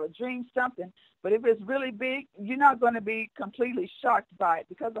 You may have a dream, something. But if it's really big, you're not going to be completely shocked by it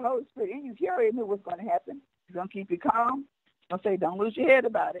because the Holy Spirit in you, he already knew what's going to happen. He's going to keep you calm. He's going to say, don't lose your head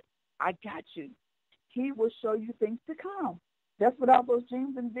about it. I got you. He will show you things to come. That's what all those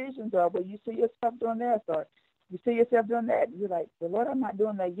dreams and visions are, where you see yourself doing this or you see yourself doing that. And you're like, well, Lord, I'm not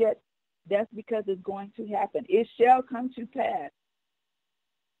doing that yet. That's because it's going to happen. It shall come to pass.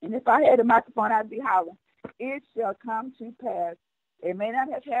 And if I had a microphone, I'd be hollering, it shall come to pass. It may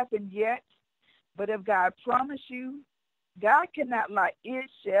not have happened yet, but if God promised you, God cannot lie. It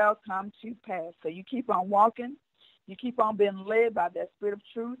shall come to pass. So you keep on walking. You keep on being led by that Spirit of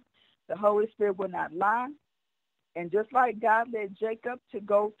truth. The Holy Spirit will not lie. And just like God led Jacob to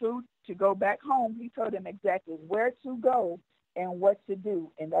go back home, he told him exactly where to go and what to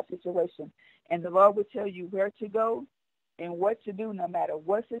do in that situation. And the Lord will tell you where to go and what to do no matter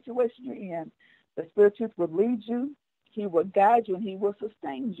what situation you're in. The Spirit of truth will lead you. He will guide you, and he will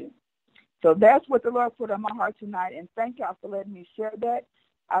sustain you. So that's what the Lord put on my heart tonight, and thank y'all for letting me share that.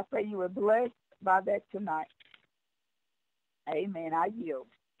 I pray you were blessed by that tonight. Amen. I yield.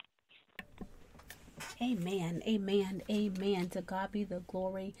 Amen, amen, amen. To God be the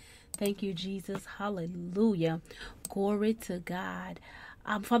glory. Thank you, Jesus. Hallelujah. Glory to God.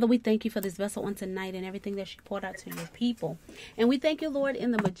 Father, we thank you for this vessel on tonight and everything that she poured out to your people. And we thank you, Lord,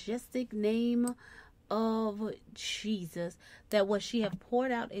 in the majestic name of Jesus, that what she have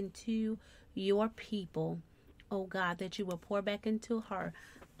poured out into your people, oh God, that you will pour back into her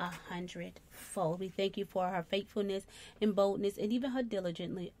 100-fold. We thank you for her faithfulness and boldness and even her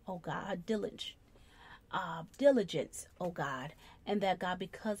diligence, oh God, and that, God,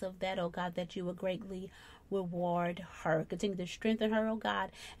 because of that, oh God, that you will greatly reward her. Continue to strengthen her, oh God,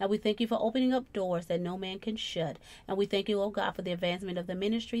 and we thank you for opening up doors that no man can shut, and we thank you, oh God, for the advancement of the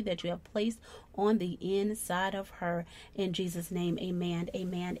ministry that you have placed on the inside of her. In Jesus' name, amen,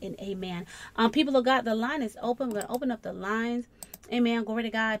 amen, and amen. People of God, the line is open. We're going to open up the lines. Amen. Glory to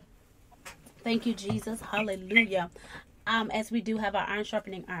God. Thank you, Jesus. Hallelujah. As we do have our iron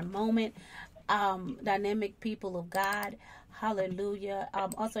sharpening iron moment, dynamic people of God, hallelujah.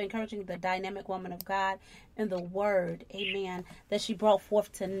 Also encouraging the dynamic woman of God and the word, amen, that she brought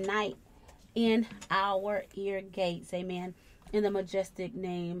forth tonight in our ear gates, amen. In the majestic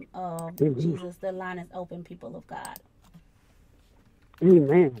name of Jesus, the line is open, people of God.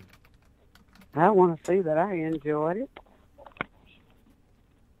 Amen. I want to say that I enjoyed it.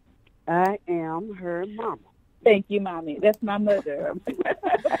 I am her mama. Thank you, Mommy. That's my mother.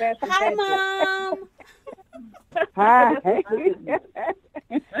 Hi, Mom. Hi.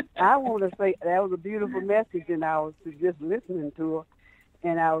 I want to say that was a beautiful message, and I was just listening to her,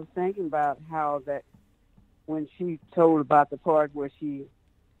 and I was thinking about how that when she told about the part where she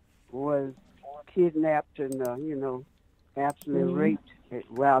was kidnapped and, absolutely raped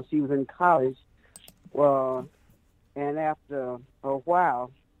while she was in college, and after a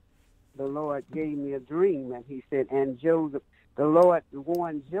while, the Lord gave me a dream, and he said, and Joseph, the Lord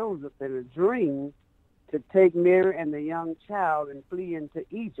warned Joseph in a dream to take Mary and the young child and flee into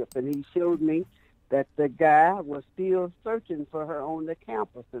Egypt. And he showed me that the guy was still searching for her on the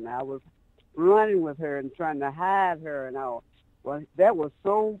campus, and I was running with her and trying to hide her and all. Well, that was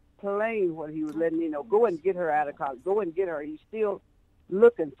so plain what he was letting me know. Go and get her out of college. Go and get her. He's still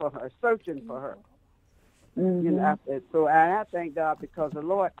looking for her, searching for her. Mm-hmm. So I thank God because the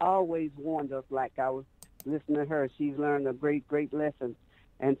Lord always warned us. Like I was listening to her, she's learned a great, great lesson.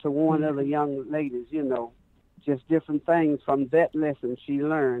 And to warn other young ladies, just different things from that lesson she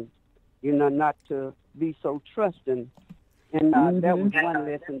learned, not to be so trusting. And that was one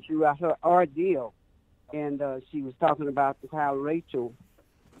lesson throughout her ordeal. And she was talking about how Rachel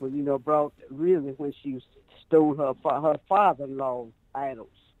was, brought really when she stole her father-in-law's idols.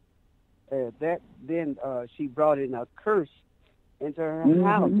 Then she brought in a curse into her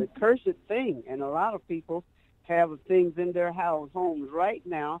house, a cursed thing. And a lot of people have things in their homes right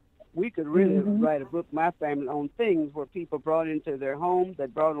now. We could really write a book, my family, on things where people brought into their homes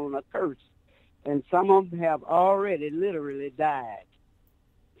that brought on a curse. And some of them have already literally died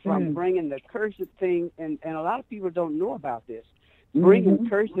from bringing the cursed thing. And a lot of people don't know about this, bringing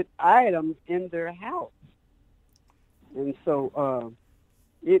cursed items in their house. And so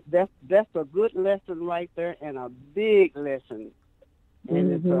that's a good lesson right there, and a big lesson.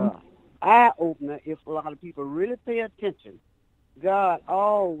 And it's an eye-opener if a lot of people really pay attention. God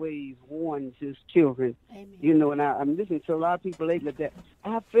always warns his children. Amen. You know, and I'm listening to a lot of people lately that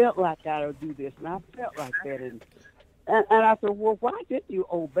I felt like I would do this, and I felt like that. And I said, well, why didn't you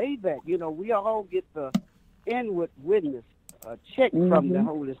obey that? You know, we all get the inward witness, a check from the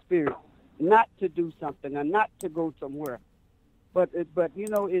Holy Spirit, not to do something or not to go somewhere. But you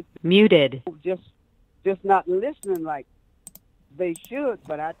know, it's muted. Just not listening like they should.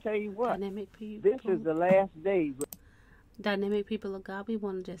 But I tell you what, this is the last day. Dynamic people of God, we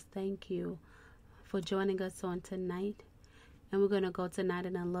want to just thank you for joining us on tonight. And we're going to go tonight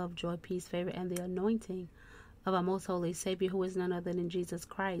in the love, joy, peace, favor, and the anointing of our most holy Savior, who is none other than Jesus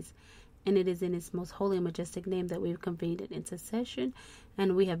Christ. And it is in his most holy and majestic name that we've convened in intercession,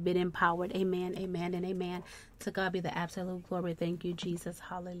 and we have been empowered. Amen, amen, and amen. To God be the absolute glory. Thank you, Jesus.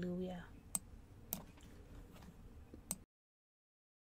 Hallelujah.